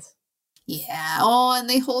penguins. Yeah. Oh, and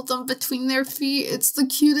they hold them between their feet. It's the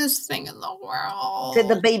cutest thing in the world.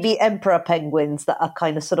 The baby emperor penguins that are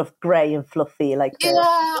kind of sort of grey and fluffy. Like yeah.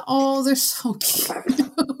 Oh, they're so cute.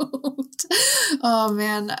 Oh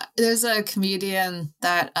man, there's a comedian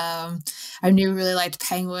that I knew really liked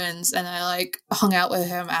penguins, and I like hung out with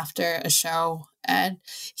him after a show, and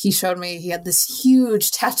he showed me he had this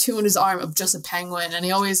huge tattoo on his arm of just a penguin, and I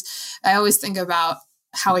always think about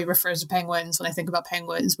how he refers to penguins when I think about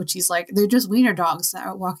penguins, which he's like, they're just wiener dogs that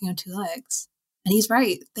are walking on two legs. And he's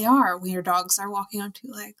right, they are wiener dogs that are walking on two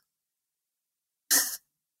legs.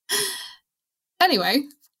 Anyway,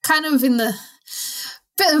 kind of in the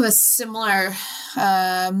bit of a similar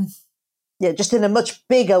yeah, just in a much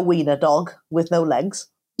bigger wiener dog with no legs.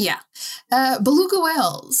 Yeah. Beluga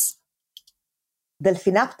whales.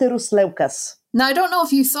 Delphinapterus leucas. Now, I don't know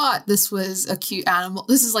if you thought this was a cute animal.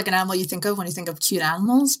 This is like an animal you think of when you think of cute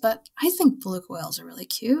animals, but I think beluga whales are really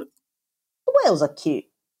cute. The whales are cute.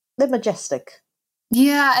 They're majestic.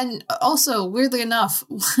 Yeah, and also, weirdly enough,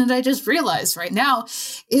 what I just realized right now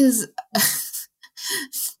is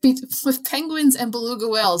with penguins and beluga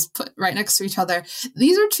whales put right next to each other,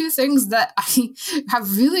 these are two things that I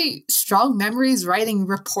have really strong memories writing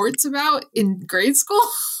reports about in grade school.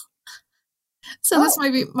 So this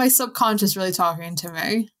might be my subconscious really talking to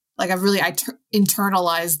me. Like I've really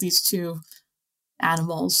internalized these two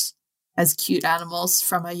animals as cute animals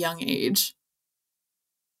from a young age.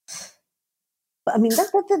 But I mean,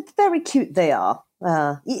 they're very cute they are.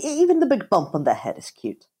 Even the big bump on their head is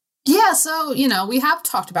cute. Yeah, so, we have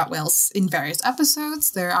talked about whales in various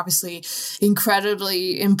episodes. They're obviously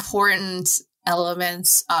incredibly important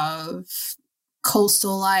elements of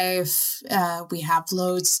coastal life. We have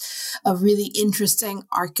loads of really interesting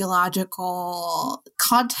archaeological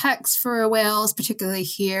context for whales, particularly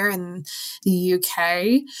here in the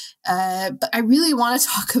UK. But I really want to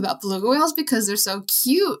talk about beluga whales because they're so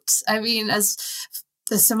cute. I mean, as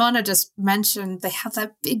Simona just mentioned, they have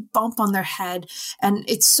that big bump on their head, and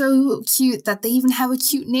it's so cute that they even have a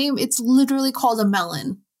cute name. It's literally called a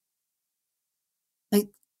melon. Like,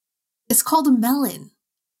 it's called a melon.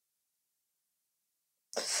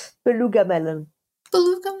 Beluga melon.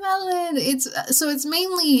 Beluga melon. It's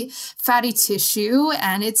mainly fatty tissue,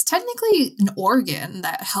 and it's technically an organ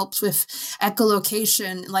that helps with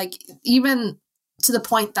echolocation, like even to the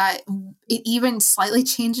point that it even slightly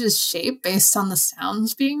changes shape based on the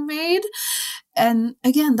sounds being made. And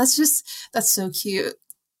again, that's so cute.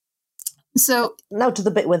 So now to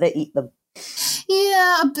the bit where they eat them.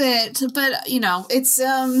 Yeah, a bit, but it's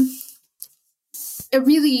a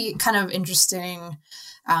really kind of interesting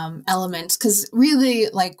element, because really,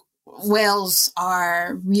 like, whales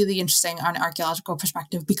are really interesting on an archaeological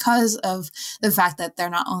perspective because of the fact that they're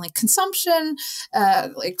not only consumption,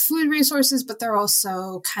 like food resources, but they're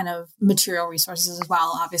also kind of material resources as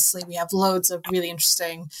well. Obviously, we have loads of really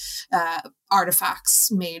interesting artifacts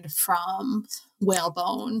made from whale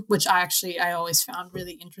bone, which I always found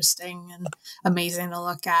really interesting and amazing to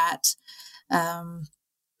look at.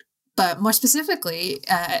 But more specifically,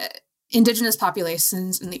 indigenous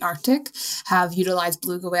populations in the Arctic have utilized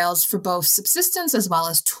beluga whales for both subsistence as well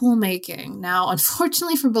as tool making. Now,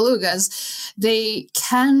 unfortunately for belugas, they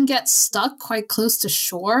can get stuck quite close to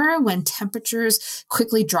shore when temperatures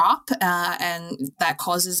quickly drop, and that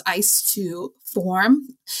causes ice to form.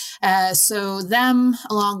 So them,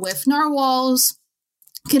 along with narwhals,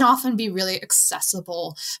 can often be really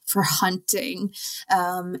accessible for hunting,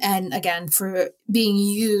 and again, for being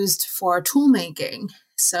used for tool making.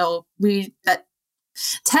 So that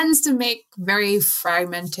tends to make very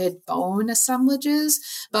fragmented bone assemblages.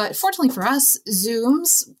 But fortunately for us,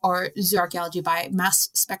 zooms, or zooarchaeology by mass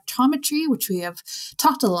spectrometry, which we have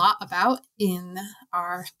talked a lot about in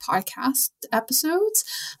our podcast episodes,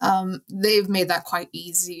 they've made that quite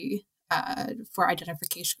easy for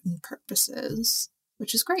identification purposes,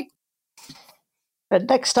 which is great. But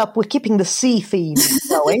next up, we're keeping the sea theme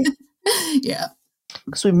going. Yeah.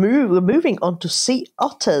 Because we're moving on to sea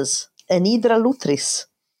otters, Enidra lutris,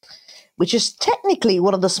 which is technically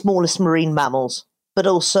one of the smallest marine mammals, but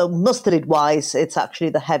also mustelid-wise, it's actually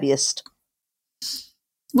the heaviest.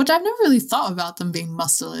 Which I've never really thought about them being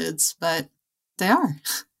mustelids, but they are.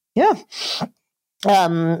 Yeah.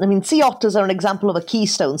 Sea otters are an example of a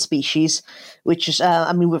keystone species, which is,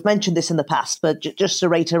 we've mentioned this in the past, but just to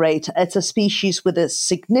reiterate, it's a species with a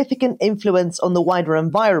significant influence on the wider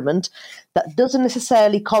environment that doesn't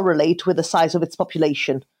necessarily correlate with the size of its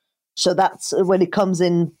population. So that's when it comes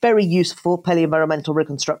in very useful paleoenvironmental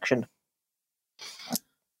reconstruction.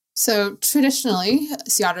 So traditionally,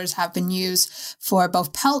 sea otters have been used for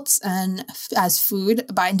both pelts and as food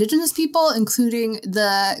by indigenous people, including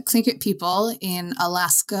the Tlingit people in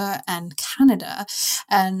Alaska and Canada.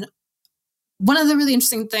 And one of the really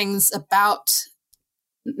interesting things about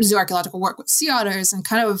zooarchaeological work with sea otters, and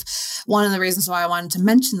kind of one of the reasons why I wanted to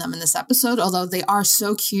mention them in this episode, although they are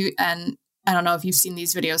so cute. And I don't know if you've seen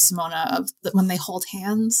these videos, Simona, of when they hold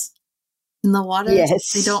hands in the water.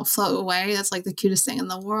 Yes. They don't float away. That's like the cutest thing in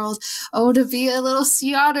the world. Oh, to be a little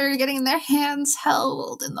sea otter getting their hands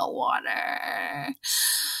held in the water.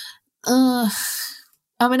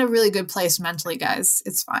 I'm in a really good place mentally, guys.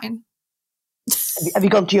 It's fine. Have you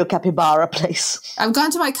gone to your capybara place? I've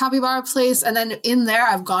gone to my capybara place, and then in there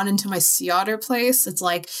I've gone into my sea otter place. It's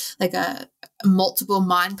like a multiple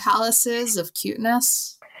mind palaces of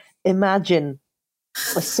cuteness. Imagine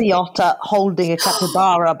a sea otter holding a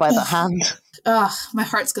capybara by the hand. My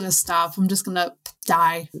heart's gonna stop. I'm just gonna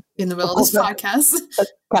die in the middle of this podcast. A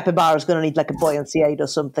capybara's going to need like a buoyancy aid or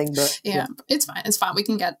something, but yeah, it's fine. It's fine. We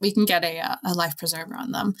can get a life preserver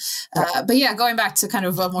on them. But yeah, going back to kind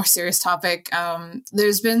of a more serious topic,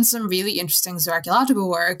 there's been some really interesting zooarchaeological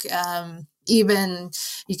work. Even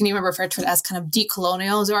you can even refer to it as kind of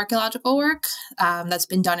decolonial zooarchaeological work that's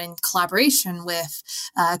been done in collaboration with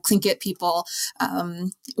Tlingit people,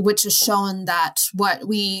 which has shown that what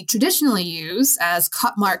we traditionally use as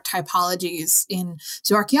cut mark typologies in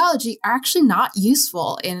zooarchaeology are actually not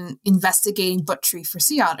useful in investigating butchery for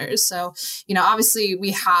sea otters. So, obviously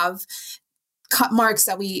we have cut marks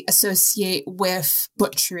that we associate with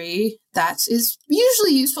butchery that is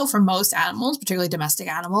usually useful for most animals, particularly domestic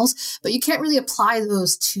animals, but you can't really apply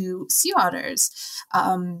those to sea otters.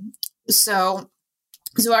 So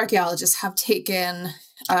zooarchaeologists have taken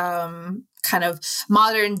kind of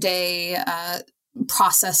modern day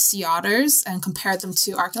processed sea otters and compared them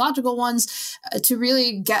to archaeological ones to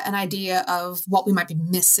really get an idea of what we might be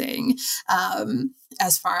missing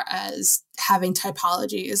as far as having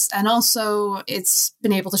typologies. And also it's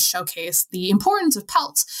been able to showcase the importance of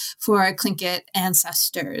pelts for Tlingit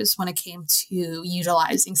ancestors when it came to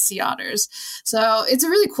utilizing sea otters. So it's a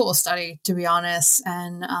really cool study, to be honest,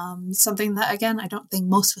 and something that, again, I don't think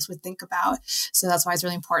most of us would think about. So that's why it's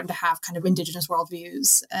really important to have kind of indigenous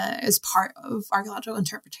worldviews as part of archaeological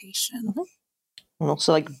interpretation. Mm-hmm. And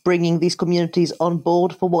also like bringing these communities on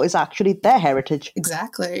board for what is actually their heritage.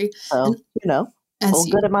 Exactly. So, all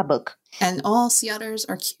good in my book. And all sea otters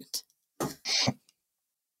are cute.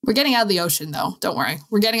 We're getting out of the ocean, though. Don't worry.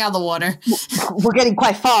 We're getting out of the water. We're getting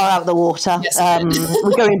quite far out of the water. Yes,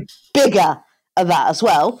 we're going bigger of that as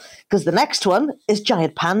well, because the next one is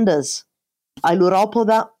giant pandas.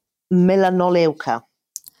 Ailuropoda melanoleuca.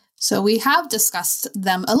 So we have discussed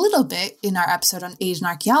them a little bit in our episode on Asian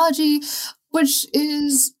archaeology, which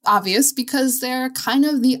is obvious because they're kind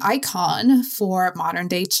of the icon for modern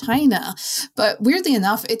day China. But weirdly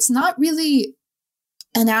enough, it's not really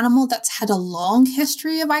an animal that's had a long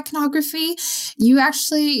history of iconography. You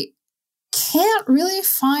actually can't really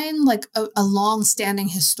find like a long-standing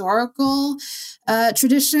historical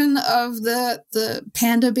tradition of the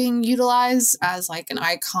panda being utilized as like an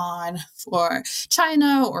icon for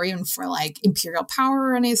China or even for like imperial power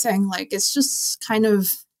or anything. Like it's just kind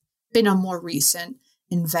of been a more recent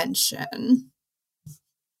invention.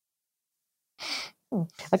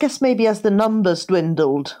 I guess maybe as the numbers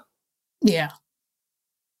dwindled. Yeah.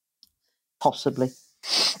 Possibly.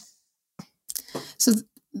 So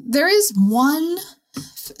there is one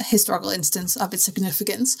historical instance of its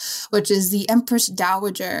significance, which is the Empress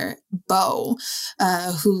Dowager Bo,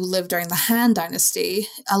 who lived during the Han Dynasty,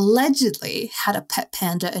 allegedly had a pet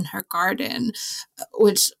panda in her garden,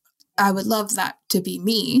 which I would love that to be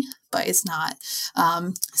me, but it's not.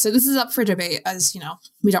 So this is up for debate, as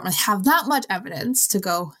we don't really have that much evidence to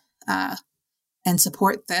go and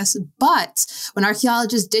support this. But when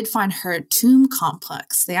archaeologists did find her tomb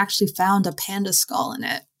complex, they actually found a panda skull in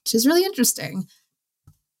it, which is really interesting.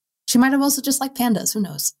 She might have also just liked pandas. Who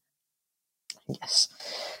knows? Yes.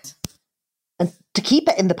 And to keep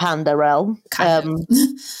it in the panda realm, well,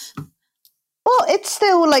 it's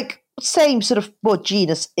still like same sort of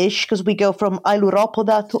genus-ish, because we go from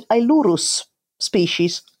Ailuropoda to Ailurus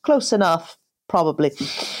species. Close enough, probably.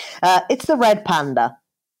 It's the red panda.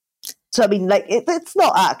 So, I mean, like, it's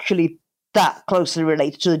not actually that closely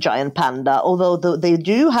related to the giant panda, although they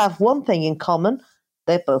do have one thing in common.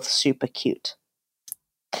 They're both super cute.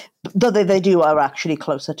 Though they are actually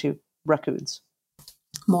closer to raccoons.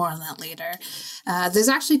 More on that later. There's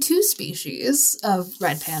actually two species of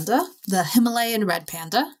red panda, the Himalayan red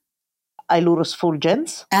panda. Ailurus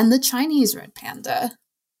fulgens. And the Chinese red panda.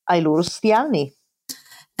 Ailurus thiani.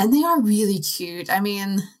 And they are really cute. I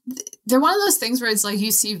mean, they're one of those things where it's like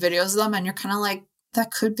you see videos of them and you're kind of like,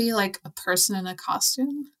 that could be like a person in a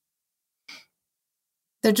costume.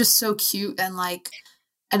 They're just so cute and like,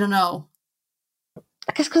 I don't know.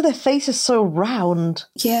 I guess because their face is so round.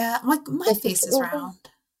 Yeah, like my face is round.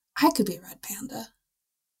 I could be a red panda.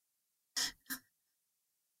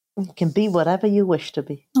 You can be whatever you wish to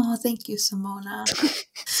be. Oh, thank you, Simona.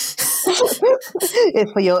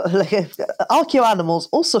 If your Archeo Animals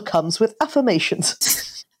also comes with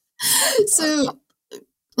affirmations. So,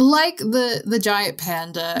 like the giant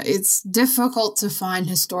panda, it's difficult to find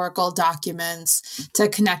historical documents to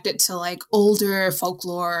connect it to like older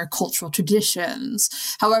folklore, cultural traditions.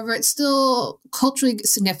 However, it's still culturally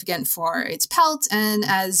significant for its pelt and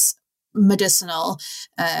as medicinal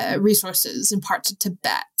resources in parts of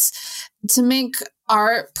Tibet. To make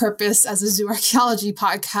our purpose as a zoo archaeology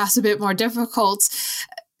podcast a bit more difficult,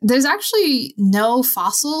 there's actually no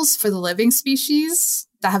fossils for the living species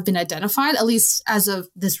that have been identified, at least as of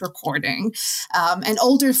this recording. And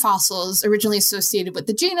older fossils originally associated with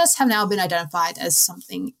the genus have now been identified as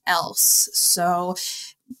something else. So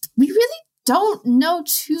we really don't know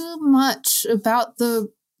too much about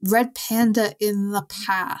the red panda in the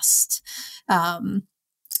past.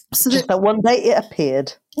 So Just that one day it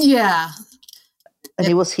appeared. Yeah. And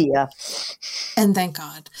he was here. And thank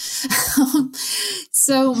God.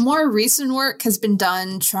 So more recent work has been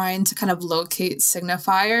done trying to kind of locate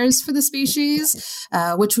signifiers for the species,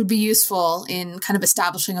 which would be useful in kind of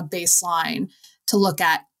establishing a baseline to look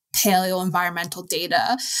at paleo-environmental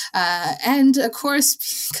data. And of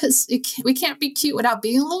course, because we can't be cute without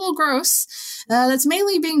being a little gross, that's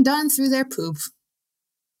mainly being done through their poop.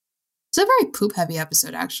 It's a very poop-heavy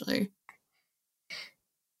episode, actually.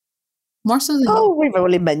 More so than we've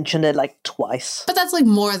only mentioned it like twice. But that's like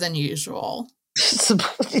more than usual. It's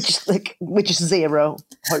just like, which is 0,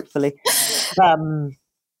 hopefully. But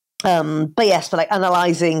yes, but like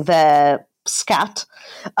analysing their scat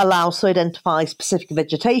allows to identify specific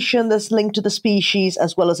vegetation that's linked to the species,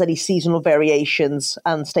 as well as any seasonal variations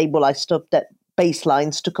and stabilise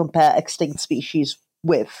baselines to compare extinct species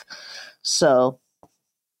with. So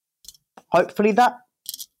hopefully that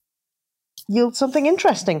yields something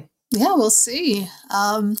interesting. Yeah, we'll see.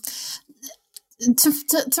 To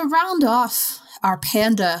round off our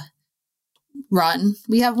panda run,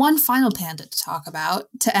 we have one final panda to talk about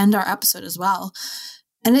to end our episode as well.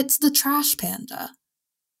 And it's the trash panda,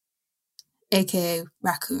 aka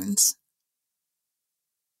raccoons.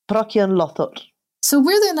 Brachian lothot. So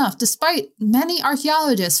weirdly enough, despite many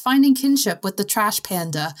archaeologists finding kinship with the trash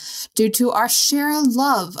panda due to our shared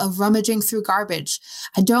love of rummaging through garbage,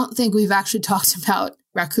 I don't think we've actually talked about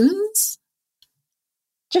raccoons.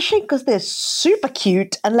 Just because they're super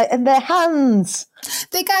cute and their hands.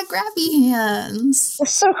 They got grabby hands. They're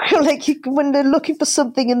so cool. Like when they're looking for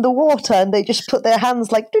something in the water and they just put their hands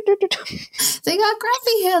like. Doo, doo, doo, doo. They got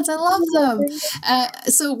grabby hands. I love them.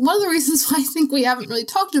 So one of the reasons why I think we haven't really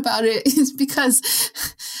talked about it is because,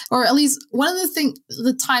 or at least one of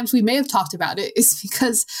the times we may have talked about it is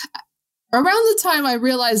because around the time I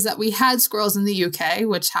realized that we had squirrels in the UK,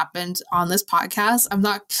 which happened on this podcast. I'm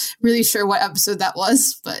not really sure what episode that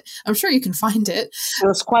was, but I'm sure you can find it. It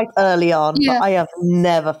was quite early on, but I have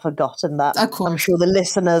never forgotten that. Of course. I'm sure the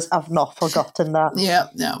listeners have not forgotten that. Yeah,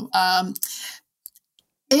 no.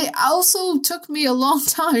 It also took me a long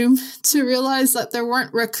time to realize that there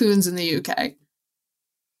weren't raccoons in the UK.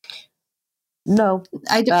 No,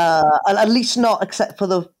 I don't. At least not, except for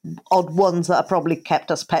the odd ones that are probably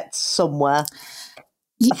kept as pets somewhere.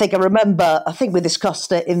 I think we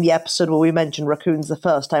discussed it in the episode where we mentioned raccoons the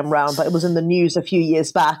first time round, but it was in the news a few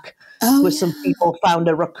years back where some people found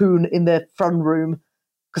a raccoon in their front room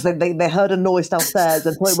because they heard a noise downstairs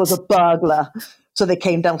and thought it was a burglar. So they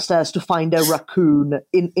came downstairs to find a raccoon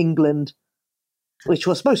in England, which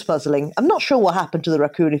was most puzzling. I'm not sure what happened to the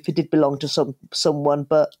raccoon, if it did belong to someone,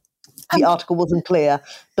 but the article wasn't clear.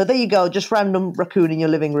 But there you go, just random raccoon in your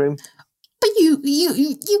living room. But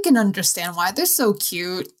you can understand why. They're so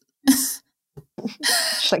cute. Just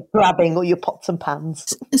like grabbing all your pots and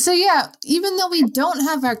pans. So yeah, even though we don't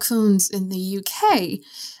have raccoons in the UK,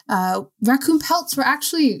 raccoon pelts were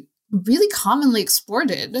actually really commonly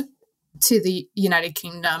exported to the United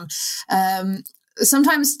Kingdom.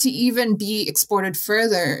 Sometimes to even be exported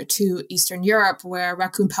further to Eastern Europe, where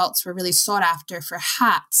raccoon pelts were really sought after for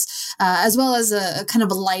hats, as well as a kind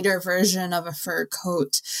of a lighter version of a fur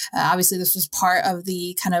coat. Obviously, this was part of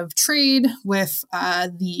the kind of trade with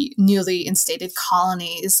the newly instated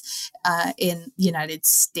colonies in the United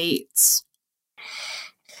States.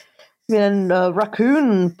 And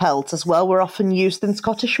raccoon pelts as well were often used in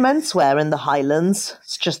Scottish menswear in the Highlands.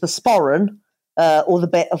 It's just the sporran. Or the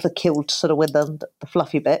bit of the kilt, sort of with the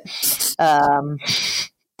fluffy bit,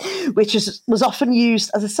 which was often used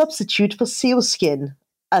as a substitute for sealskin,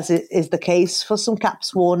 as it is the case for some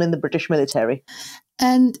caps worn in the British military.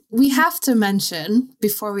 And we have to mention,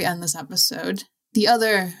 before we end this episode, the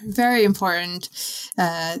other very important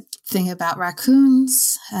thing about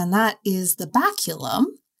raccoons, and that is the baculum,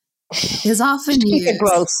 is often used.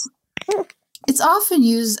 Gross. It's often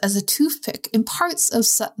used as a toothpick in parts of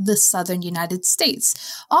the southern United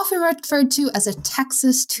States, often referred to as a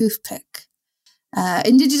Texas toothpick.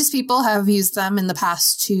 Indigenous people have used them in the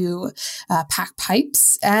past to pack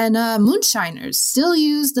pipes, and moonshiners still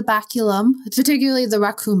use the baculum, particularly the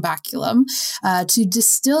raccoon baculum, to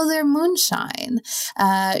distill their moonshine.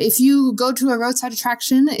 If you go to a roadside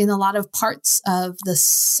attraction in a lot of parts of the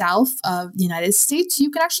south of the United States,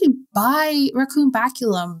 you can actually buy raccoon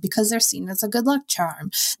baculum because they're seen as a good luck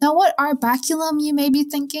charm. Now, what are baculum, you may be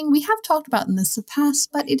thinking? We have talked about in this in the past,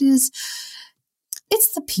 but it's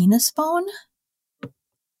the penis bone.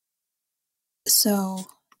 So,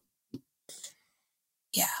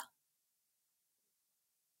 yeah.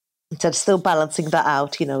 So still balancing that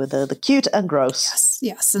out, with the cute and gross.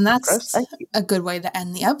 Yes. And that's a good way to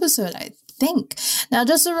end the episode, I think. Now,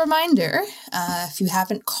 just a reminder, if you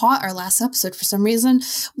haven't caught our last episode for some reason,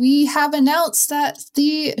 we have announced that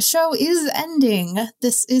the show is ending.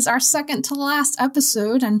 This is our second to last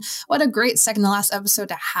episode, and what a great second to last episode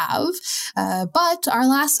to have. But our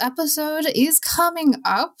last episode is coming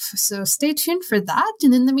up, so stay tuned for that.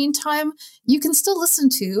 And in the meantime, you can still listen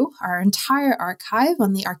to our entire archive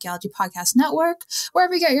on the Archaeology Podcast Network,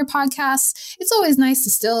 wherever you get your podcasts. It's always nice to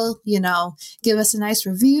still, give us a nice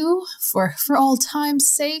review for all time's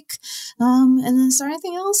sake. And is there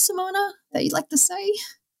anything else, Simona, that you'd like to say?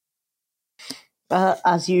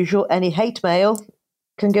 As usual, any hate mail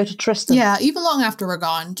can go to Tristan. Yeah, even long after we're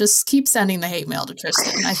gone, just keep sending the hate mail to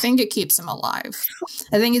Tristan. I think it keeps him alive.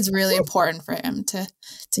 I think it's really important for him to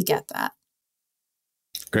get that.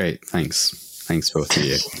 Great, thanks both of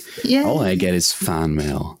you. Yeah. All I get is fan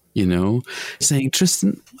mail, saying,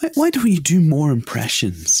 Tristan, why don't you do more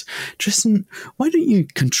impressions? Tristan, why don't you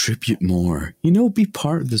contribute more? Be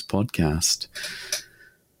part of this podcast.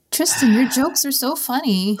 Tristan, your jokes are so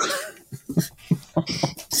funny.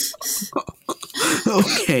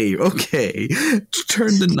 Okay.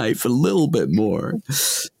 Turn the knife a little bit more.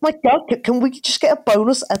 My God, can we just get a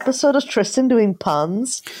bonus episode of Tristan doing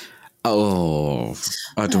puns? Oh,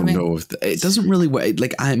 I don't know. It doesn't really work.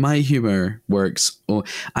 Like, my humor works. Oh,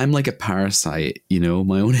 I'm like a parasite,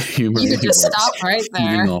 My own humor. You could just stop right there.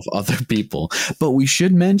 Feeding off other people. But we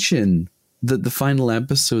should mention that the final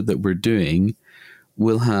episode that we're doing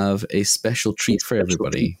will have a special treat for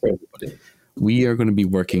everybody. We are going to be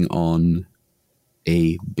working on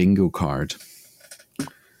a bingo card,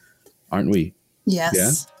 aren't we?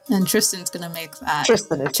 Yes. Yeah? And Tristan's going to make that.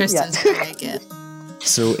 Tristan's going to make it.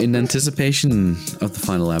 So in anticipation of the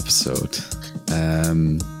final episode,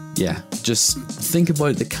 just think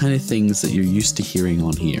about the kind of things that you're used to hearing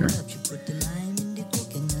on here.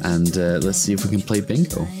 And let's see if we can play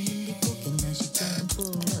bingo.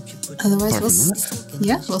 Otherwise,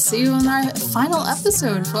 we'll see you in our final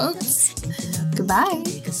episode, folks. Goodbye.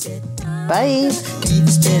 Bye.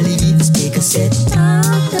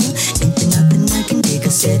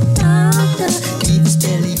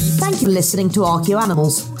 Thank you for listening to Archeo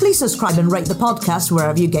Animals. Please subscribe and rate the podcast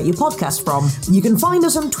wherever you get your podcast from. You can find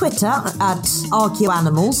us on Twitter at Archeo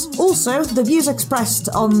Animals. Also, the views expressed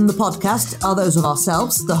on the podcast are those of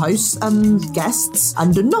ourselves, the hosts and guests,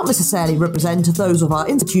 and do not necessarily represent those of our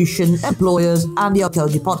institution, employers, and the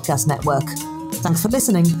Archaeology Podcast Network. Thanks for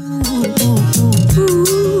listening.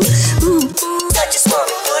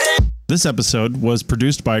 This episode was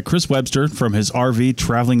produced by Chris Webster from his RV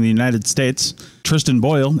traveling the United States, Tristan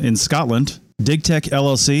Boyle in Scotland, DigTech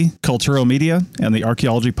LLC, Culturo Media, and the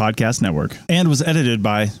Archaeology Podcast Network, and was edited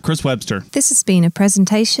by Chris Webster. This has been a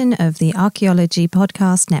presentation of the Archaeology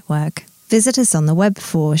Podcast Network. Visit us on the web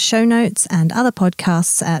for show notes and other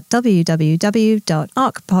podcasts at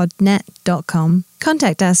www.archpodnet.com.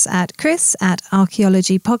 Contact us at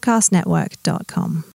chris@archaeologypodcastnetwork.com.